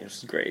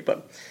 Guardians was great,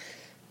 but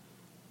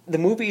the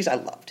movies I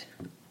loved.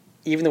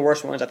 Even the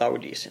worst ones I thought were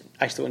decent.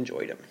 I still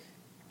enjoyed them.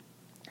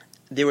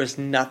 There was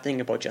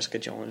nothing about Jessica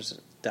Jones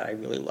that I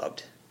really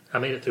loved. I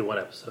made it through one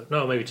episode.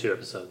 No, maybe 2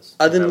 episodes.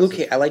 Other than Luke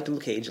Cage, I liked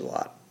Luke Cage a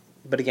lot.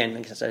 But again,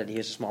 like I said, he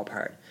was a small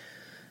part.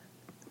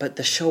 But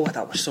the show I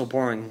thought was so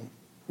boring.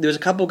 There was a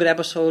couple good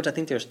episodes. I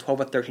think there was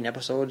 12 or 13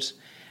 episodes.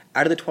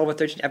 Out of the 12 or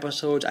 13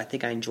 episodes, I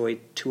think I enjoyed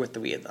 2 or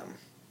 3 of them.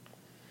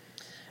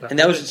 And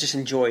that was just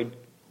enjoyed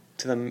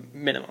to the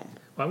minimum.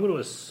 Well, I'm going to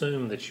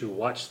assume that you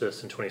watched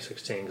this in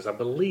 2016 because I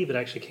believe it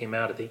actually came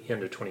out at the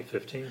end of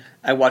 2015.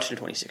 I watched it in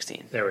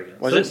 2016. There we go.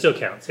 Was so it? it still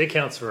counts. It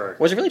counts for our...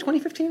 Was it really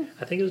 2015?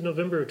 I think it was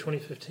November of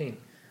 2015.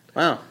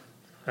 Wow.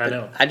 I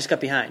know. I just got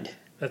behind.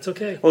 That's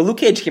okay. Well, Luke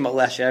Cage came out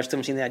last year. I still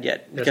haven't seen that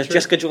yet. Because true.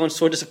 Jessica Jones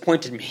so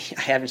disappointed me.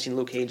 I haven't seen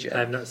Luke Cage yet. I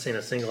have not seen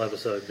a single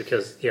episode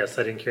because, yes,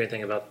 I didn't care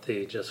anything about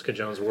the Jessica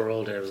Jones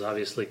world, and it was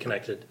obviously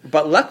connected.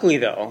 But luckily,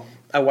 though,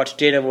 I watched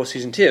Daredevil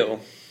Season 2,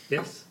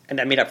 Yes. and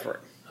that made up for it.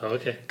 Oh,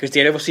 okay. Because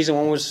Daredevil Season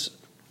 1 was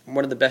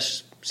one of the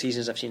best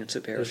seasons I've seen of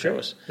superhero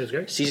shows. It was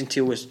great. Season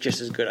 2 was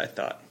just as good, I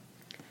thought.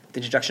 The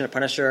introduction of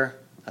Punisher,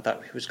 I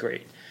thought it was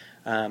great.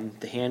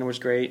 The Hand was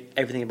great.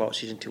 Everything about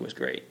Season 2 was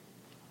great.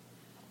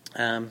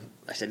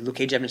 I said Luke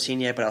Cage I haven't seen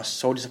yet, but I was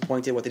so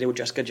disappointed what they did with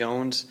Jessica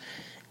Jones.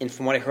 And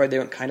from what I heard, they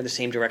went kind of the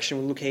same direction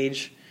with Luke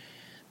Cage,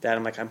 that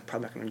I'm like, I'm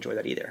probably not going to enjoy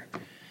that either.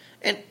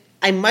 And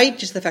I might,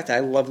 just the fact that I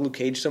love Luke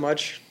Cage so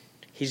much,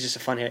 he's just a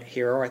fun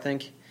hero, I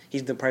think.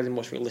 He's probably the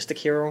most realistic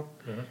hero.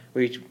 Mm-hmm.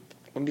 Where he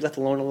wouldn't be left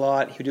alone a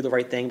lot, he would do the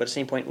right thing, but at the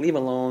same point, leave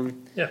him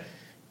alone. Yeah.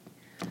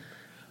 All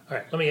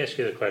right, let me ask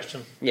you the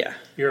question. Yeah.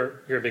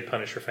 You're a big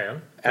Punisher fan,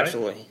 right?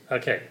 Absolutely.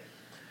 Okay.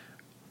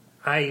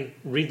 I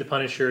read the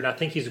Punisher, and I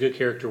think he's a good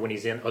character when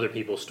he's in other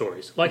people's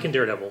stories, like in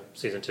Daredevil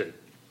Season 2.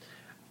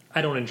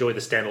 I don't enjoy the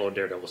standalone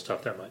Daredevil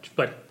stuff that much,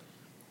 but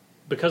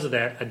because of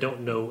that, I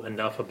don't know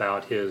enough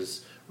about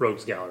his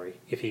rogues gallery,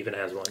 if he even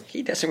has one.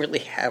 He doesn't really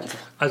have...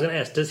 I was going to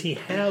ask, does he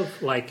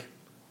have, like,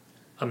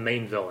 a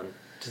main villain?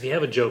 Does he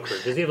have a Joker?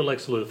 Does he have a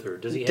Lex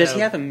Luthor? Does he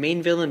have a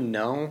main villain?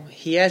 No.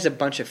 He has a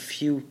bunch of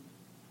few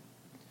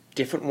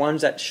different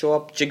ones that show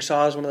up.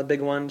 Jigsaw is one of the big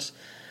ones.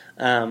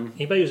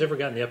 Anybody who's ever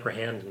gotten the upper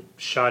hand and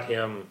shot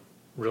him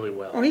really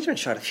well. Oh, he's been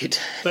shot a few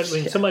times. But I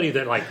mean, somebody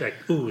that like,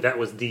 ooh, that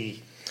was the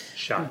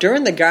shot.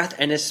 During the Garth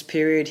Ennis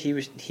period,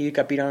 he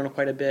got beat on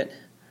quite a bit.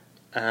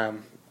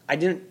 I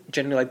didn't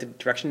generally like the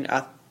direction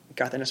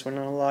Garth Ennis went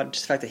on a lot.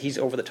 Just the fact that he's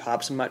over the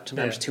top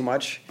sometimes too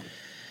much.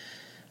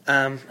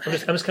 I'm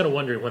just kind of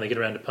wondering when they get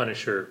around to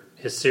Punisher,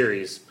 his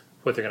series,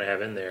 what they're going to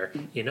have in there.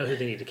 You know who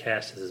they need to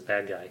cast as his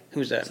bad guy?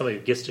 Who's that? Somebody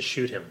who gets to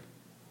shoot him.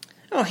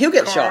 Oh, he'll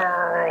get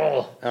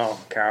Carl! shot.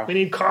 Oh, Carl. We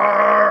need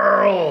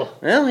Carl!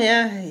 Well,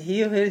 yeah,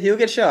 he'll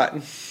get shot.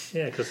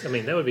 Yeah, because, I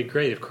mean, that would be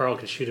great if Carl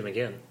could shoot him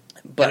again.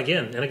 But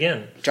and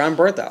again. John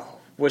Bernthal,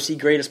 was he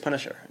great as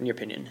Punisher, in your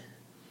opinion?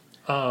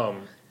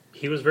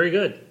 He was very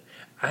good.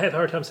 I have a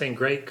hard time saying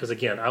great because,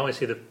 again, I only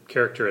see the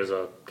character as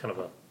a kind of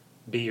a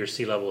B or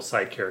C level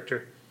side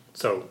character.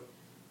 So,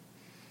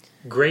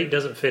 great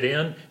doesn't fit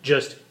in.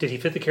 Just, did he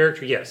fit the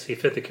character? Yes, he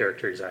fit the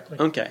character exactly.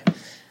 Okay.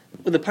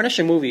 With the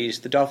Punisher movies,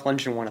 the Dolph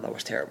Lundgren one I thought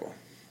was terrible.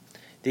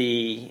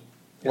 The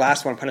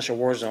last one, Punisher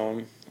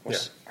Warzone,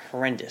 was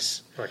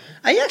horrendous. Right.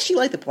 I actually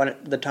liked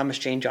the Thomas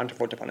Jane John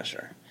Travolta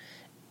Punisher.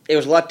 It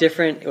was a lot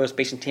different. It was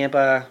based in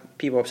Tampa.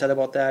 People were upset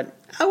about that.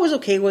 I was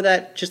okay with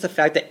that. Just the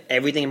fact that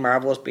everything in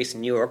Marvel is based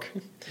in New York.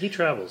 He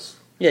travels.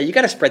 Yeah, you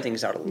got to spread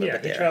things out a little bit Yeah,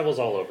 there. he travels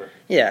all over.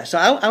 Yeah, so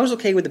I was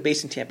okay with the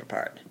based in Tampa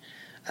part.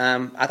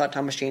 I thought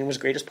Thomas Jane was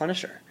great as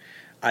Punisher.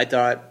 I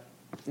thought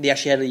they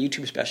actually had a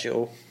YouTube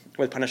special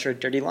with Punisher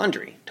Dirty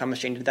Laundry. Thomas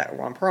Jane did that with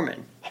Ron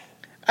Perlman.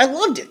 I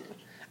loved it.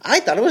 I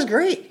thought it was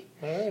great.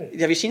 All right.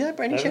 Have you seen that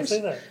by any chance? I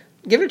haven't seen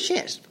that. Give it a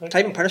chance. Okay.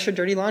 Type in Punisher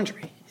Dirty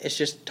Laundry. It's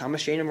just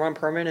Thomas Jane and Ron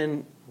Perlman,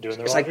 and Doing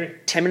their it's laundry?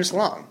 like 10 minutes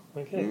long.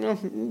 Okay. No,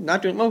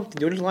 not doing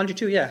doing his laundry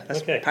too. Yeah,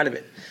 that's Okay. part of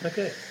it.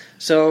 Okay.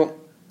 So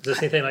Is this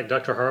anything like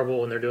Dr. Horrible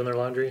when they're doing their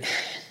laundry?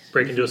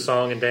 Break into a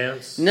song and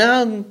dance?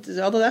 no,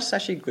 although that's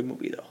actually a good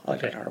movie though. I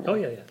like Okay. Dr. Horrible.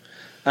 Oh,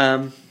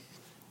 yeah.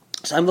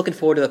 So I'm looking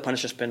forward to the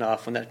Punisher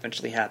spinoff when that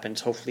eventually happens.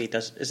 Hopefully it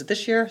does. Is it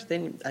this year? I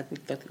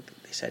think they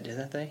said,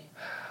 did they?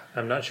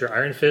 I'm not sure.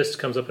 Iron Fist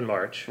comes up in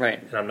March.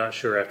 Right. And I'm not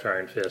sure after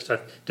Iron Fist.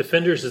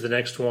 Defenders is the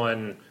next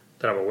one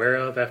that I'm aware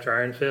of after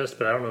Iron Fist,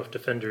 but I don't know if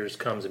Defenders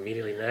comes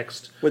immediately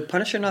next. With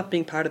Punisher not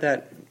being part of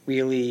that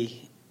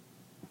really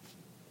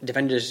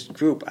Defenders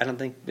group, I don't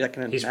think that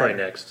can He's matter.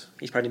 probably next.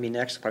 He's probably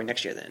probably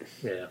next year then.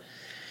 Yeah.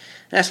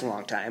 That's a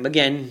long time.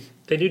 Again,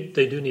 They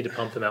do need to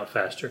pump them out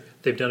faster.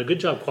 They've done a good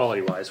job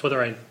quality-wise,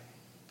 whether I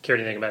care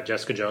anything about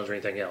Jessica Jones or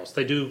anything else.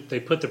 They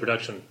put the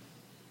production,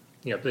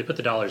 they put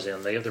the dollars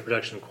in. They have the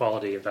production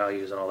quality and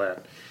values and all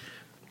that.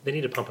 They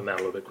need to pump them out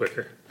a little bit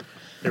quicker.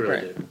 They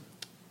really Right. do.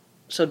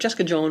 so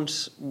Jessica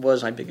Jones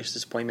was my biggest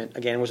disappointment.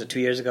 Again, was it 2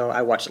 years ago?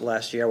 I watched it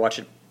last year. I watched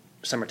it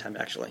summertime,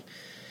 actually.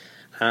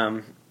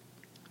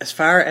 As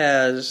far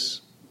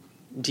as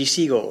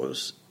DC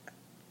goes,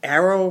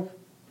 Arrow,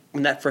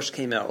 when that first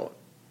came out,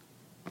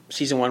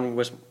 season 1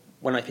 was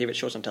one of my favorite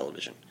shows on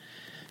television.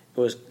 It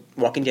was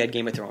Walking Dead,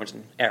 Game of Thrones,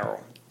 and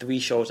Arrow. 3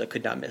 shows I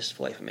could not miss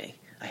for life of me.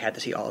 I had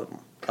to see all of them.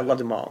 I loved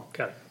them all.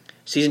 Got it.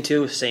 Season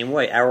 2, same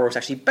way. Arrow was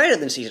actually better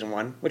than Season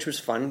 1, which was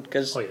fun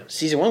because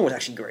Season 1 was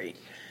actually great.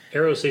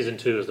 Arrow Season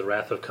 2 is the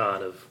Wrath of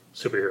Khan of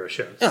superhero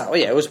shows. Oh,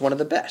 yeah, it was one of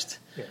the best.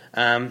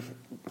 Yeah.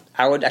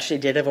 I would actually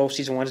Daredevil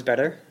Season 1 is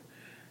better,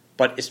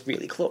 but it's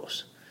really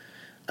close.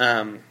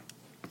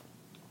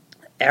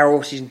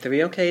 Arrow Season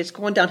 3, okay, it's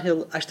going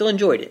downhill. I still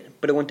enjoyed it,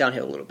 but it went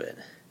downhill a little bit.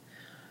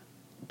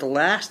 The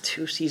last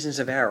 2 seasons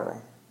of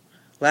Arrow,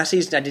 last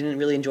season I didn't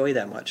really enjoy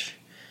that much.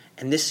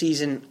 And this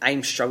season,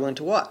 I'm struggling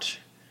to watch.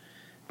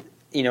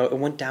 It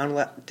went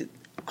down.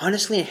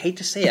 Honestly, I hate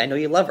to say it. I know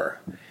you love her.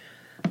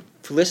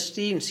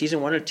 Felicity in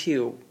season 1 or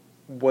 2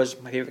 was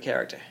my favorite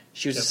character.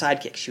 She was a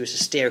sidekick. She was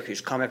hysterical. She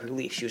was comic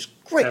relief. She was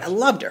great.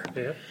 Absolutely. I loved her.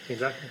 Yeah,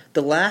 exactly.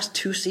 The last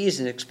 2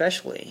 seasons,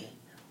 especially,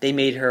 they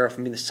made her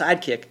from being the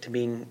sidekick to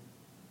being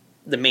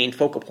the main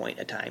focal point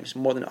at times,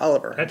 more than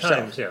Oliver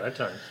himself. At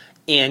times.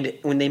 And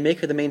when they make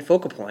her the main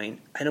focal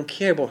point, I don't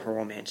care about her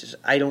romances.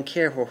 I don't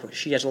care if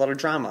she has a lot of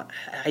drama.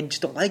 I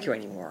just don't like her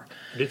anymore.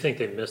 I do think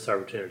they missed the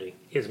opportunity.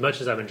 As much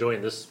as I'm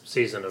enjoying this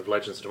season of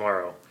Legends of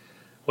Tomorrow,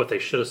 what they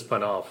should have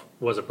spun off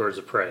was a Birds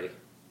of Prey.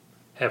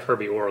 Have her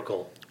be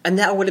Oracle. And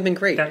that would have been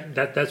great.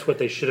 That's what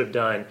they should have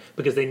done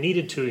because they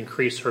needed to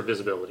increase her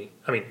visibility.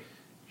 I mean,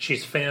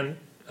 she's a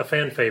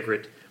fan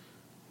favorite.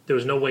 There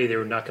was no way they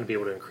were not going to be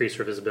able to increase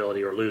her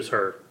visibility or lose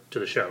her to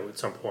the show at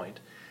some point.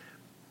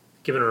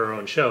 Giving her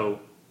own show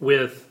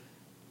with,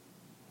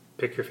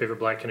 pick your favorite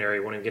Black Canary,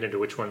 won't even get into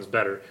which one's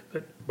better,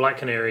 but Black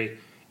Canary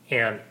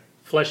and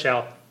flesh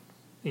out,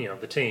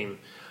 the team.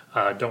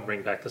 Don't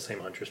bring back the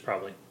same Huntress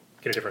probably.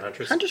 Get a different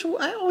Huntress. Huntress,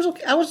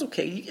 I was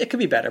okay. It could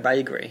be better, but I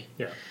agree.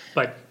 Yeah,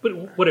 but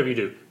whatever you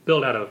do,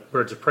 build out a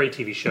Birds of Prey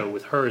TV show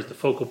with her as the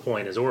focal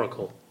point as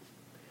Oracle.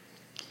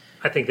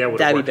 I think that would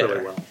have worked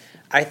really well.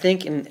 I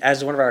think,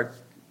 as one of our,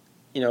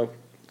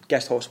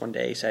 guest hosts one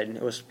day said,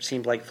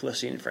 seemed like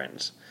Felicity and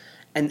Friends,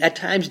 and at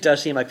times it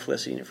does seem like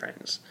Felicity and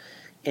Friends,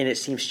 and it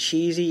seems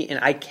cheesy. And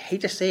I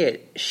hate to say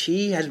it,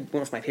 she has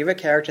one of my favorite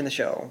characters in the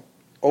show,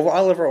 over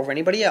Oliver, over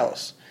anybody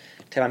else,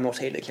 to my most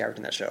hated character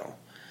in that show.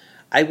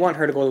 I want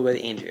her to go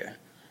with Andrea.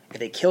 If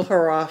they kill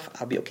her off,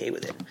 I'll be okay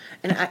with it.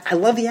 And I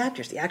love the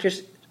actress. The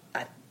actress,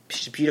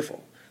 she's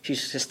beautiful.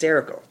 She's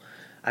hysterical.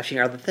 I've seen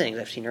her other things.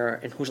 I've seen her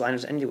in Whose Line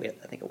Is It Anyway,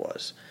 I think it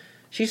was.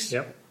 She's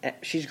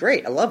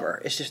great. I love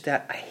her. It's just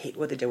that I hate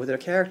what they did with her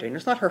character. And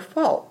it's not her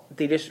fault.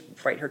 They just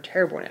write her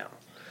terrible now.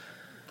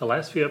 The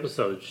last few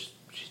episodes,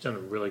 she's done a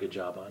really good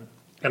job on.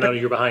 I know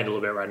you're behind a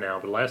little bit right now,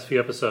 but the last few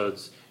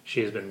episodes,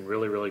 she has been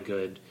really, really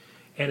good.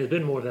 And has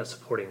been more of that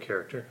supporting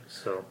character.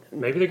 So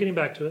maybe they're getting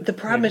back to it. The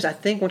problem is, I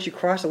think once you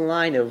cross the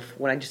line of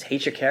when I just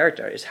hate your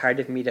character, it's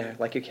hard for me to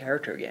like your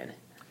character again.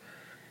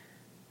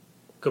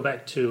 Go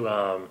back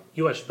to,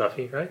 you watched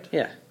Buffy, right?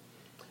 Yeah.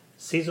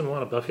 Season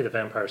 1 of Buffy the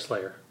Vampire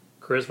Slayer.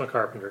 Charisma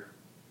Carpenter.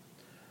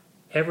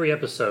 Every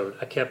episode,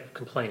 I kept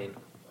complaining,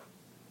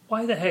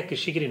 why the heck is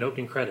she getting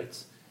opening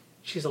credits?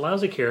 She's a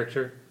lousy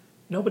character.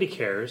 Nobody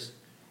cares.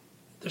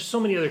 There's so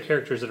many other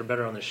characters that are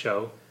better on the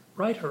show.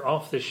 Write her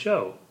off this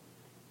show.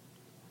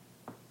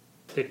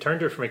 They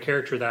turned her from a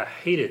character that I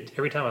hated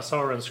every time I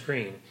saw her on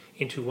screen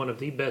into one of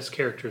the best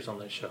characters on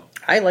that show.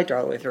 I liked her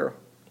all the way through.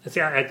 See,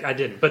 I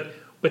didn't.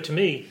 But to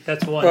me,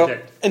 that's one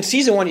that... In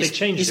Season 1,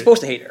 you're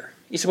supposed to hate her.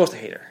 You're supposed to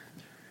hate her.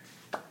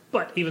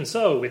 But even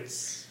so,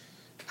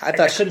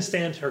 I couldn't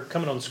stand her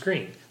coming on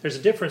screen. There's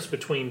a difference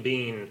between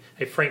being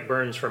a Frank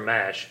Burns from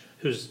MASH,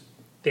 who's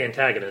the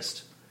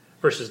antagonist,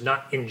 versus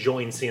not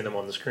enjoying seeing them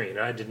on the screen.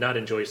 I did not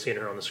enjoy seeing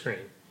her on the screen.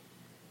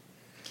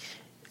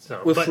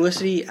 With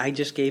Felicity, I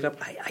just gave up.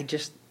 I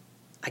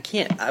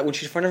can't. When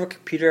she's in front of a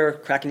computer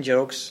cracking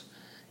jokes,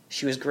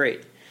 she was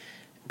great.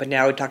 But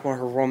now we talk about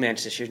her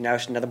romance issues. Now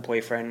she's another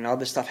boyfriend, and all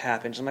this stuff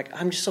happens. I'm like,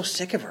 I'm just so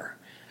sick of her.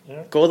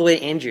 Yeah. Go all the way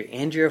to Andrea.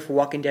 Andrea for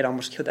Walking Dead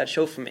almost killed that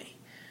show for me.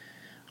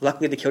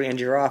 Luckily, they killed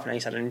Andrea off, and I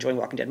started enjoying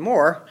Walking Dead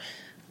more.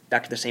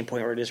 Back to the same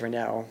point where it is right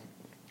now.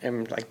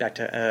 And like back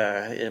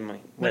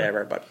to whatever.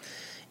 Yeah. But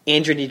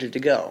Andrea needed to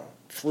go.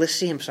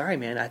 Felicity, I'm sorry,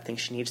 man. I think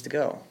she needs to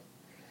go.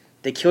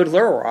 They killed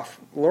Laura off.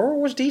 Laura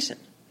was decent.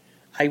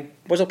 I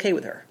was okay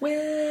with her.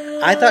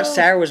 Well, I thought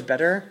Sarah was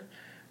better.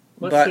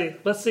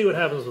 Let's see what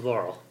happens with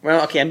Laurel.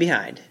 Well, okay, I'm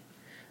behind.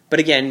 But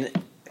again,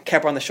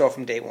 kept her on the show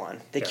from day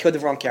one. They killed the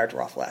wrong character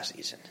off last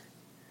season.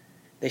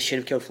 They should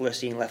have killed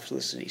Felicity and left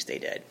Felicity stay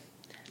dead.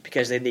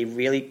 Because they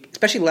really,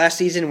 especially last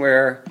season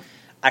where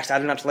I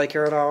started not to like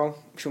her at all.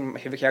 She was my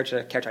favorite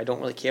character I don't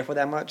really care for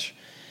that much.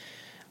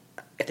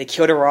 If they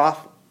killed her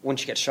off when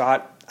she gets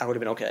shot, I would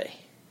have been okay.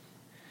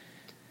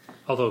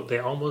 Although they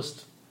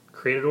almost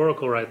created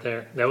Oracle right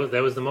there. That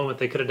was the moment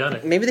they could have done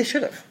it. Maybe they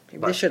should have.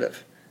 They should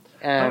have.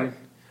 Right.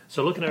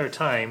 So looking at our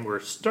time,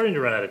 we're starting to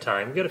run out of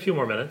time. We've got a few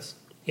more minutes.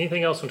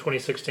 Anything else from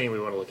 2016 we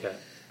want to look at?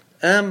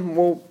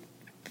 Well,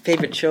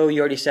 favorite show, you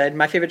already said.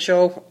 My favorite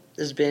show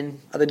has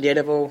been, other than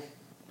Daredevil,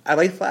 I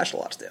like Flash a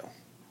lot still.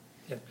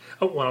 Yeah.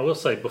 Oh, well, I will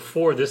say,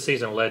 before this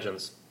season of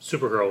Legends,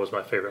 Supergirl was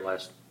my favorite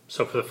last.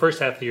 So for the first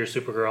half of the year,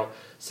 Supergirl.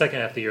 Second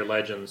half of the year,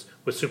 Legends,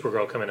 with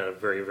Supergirl coming in a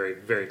very, very,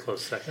 very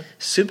close second.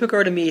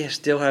 Supergirl to me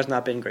still has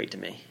not been great to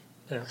me.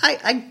 Yeah.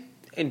 I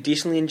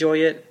decently enjoy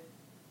it,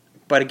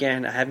 but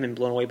again, I haven't been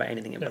blown away by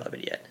anything above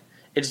it yet.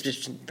 It's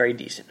just very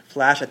decent.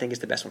 Flash, I think, is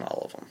the best one of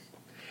all of them.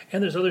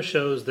 And there's other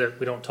shows that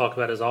we don't talk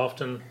about as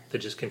often that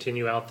just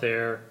continue out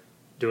there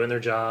doing their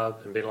job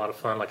and being a lot of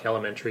fun, like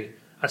Elementary.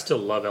 I still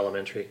love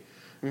Elementary.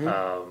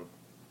 Mm-hmm.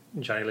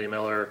 Johnny Lee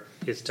Miller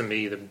is, to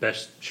me, the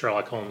best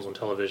Sherlock Holmes on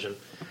television.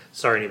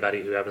 Sorry,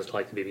 anybody who happens to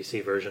like the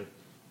BBC version.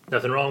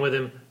 Nothing wrong with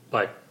him,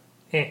 but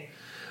and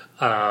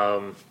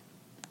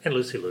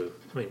Lucy Liu.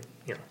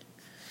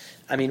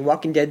 I mean,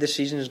 Walking Dead this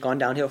season has gone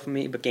downhill for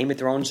me, but Game of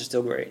Thrones is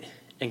still great.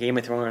 And Game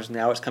of Thrones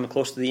now is coming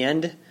close to the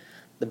end.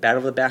 The Battle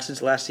of the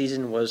Bastards last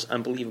season was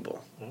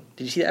unbelievable. Mm-hmm.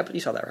 Did you see that? You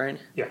saw that, right?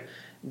 Yeah.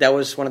 That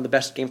was one of the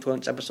best Game of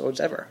Thrones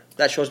episodes ever.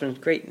 That show's been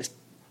great, and it's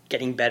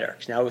getting better.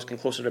 Because now it's getting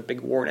closer to a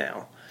big war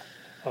now.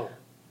 Oh,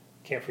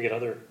 can't forget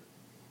other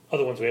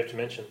ones we have to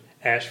mention.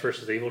 Ash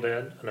vs. Evil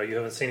Dead. I know you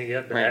haven't seen it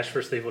yet, but right. Ash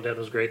vs. Evil Dead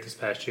was great this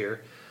past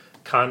year.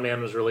 Con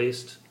Man was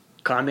released.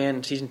 Con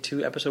Man Season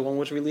 2, Episode 1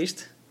 was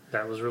released.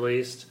 That was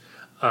released.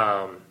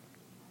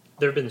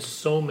 There have been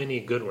so many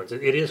good ones.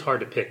 It is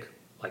hard to pick,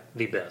 like,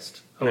 the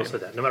best. I will say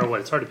that. No matter what,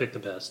 it's hard to pick the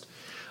best.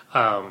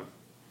 All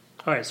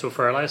right, so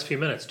for our last few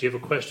minutes, do you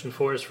have a question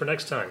for us for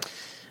next time?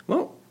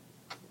 Well,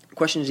 the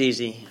question's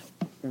easy.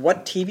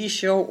 What TV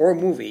show or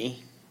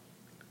movie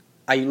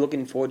are you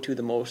looking forward to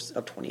the most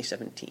of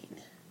 2017?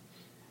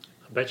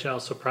 I bet you I'll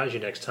surprise you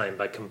next time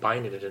by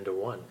combining it into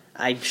one.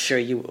 I'm sure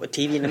you will. A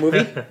TV and a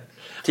movie?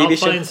 I'll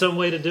find some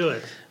way to do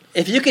it.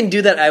 If you can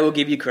do that, I will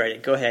give you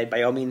credit. Go ahead.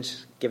 By all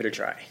means, give it a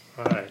try.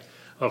 All right.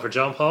 Well, for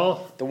John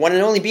Paul, the one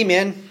and only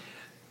B-Man,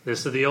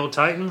 this is the Old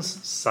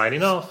Titans,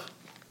 signing off.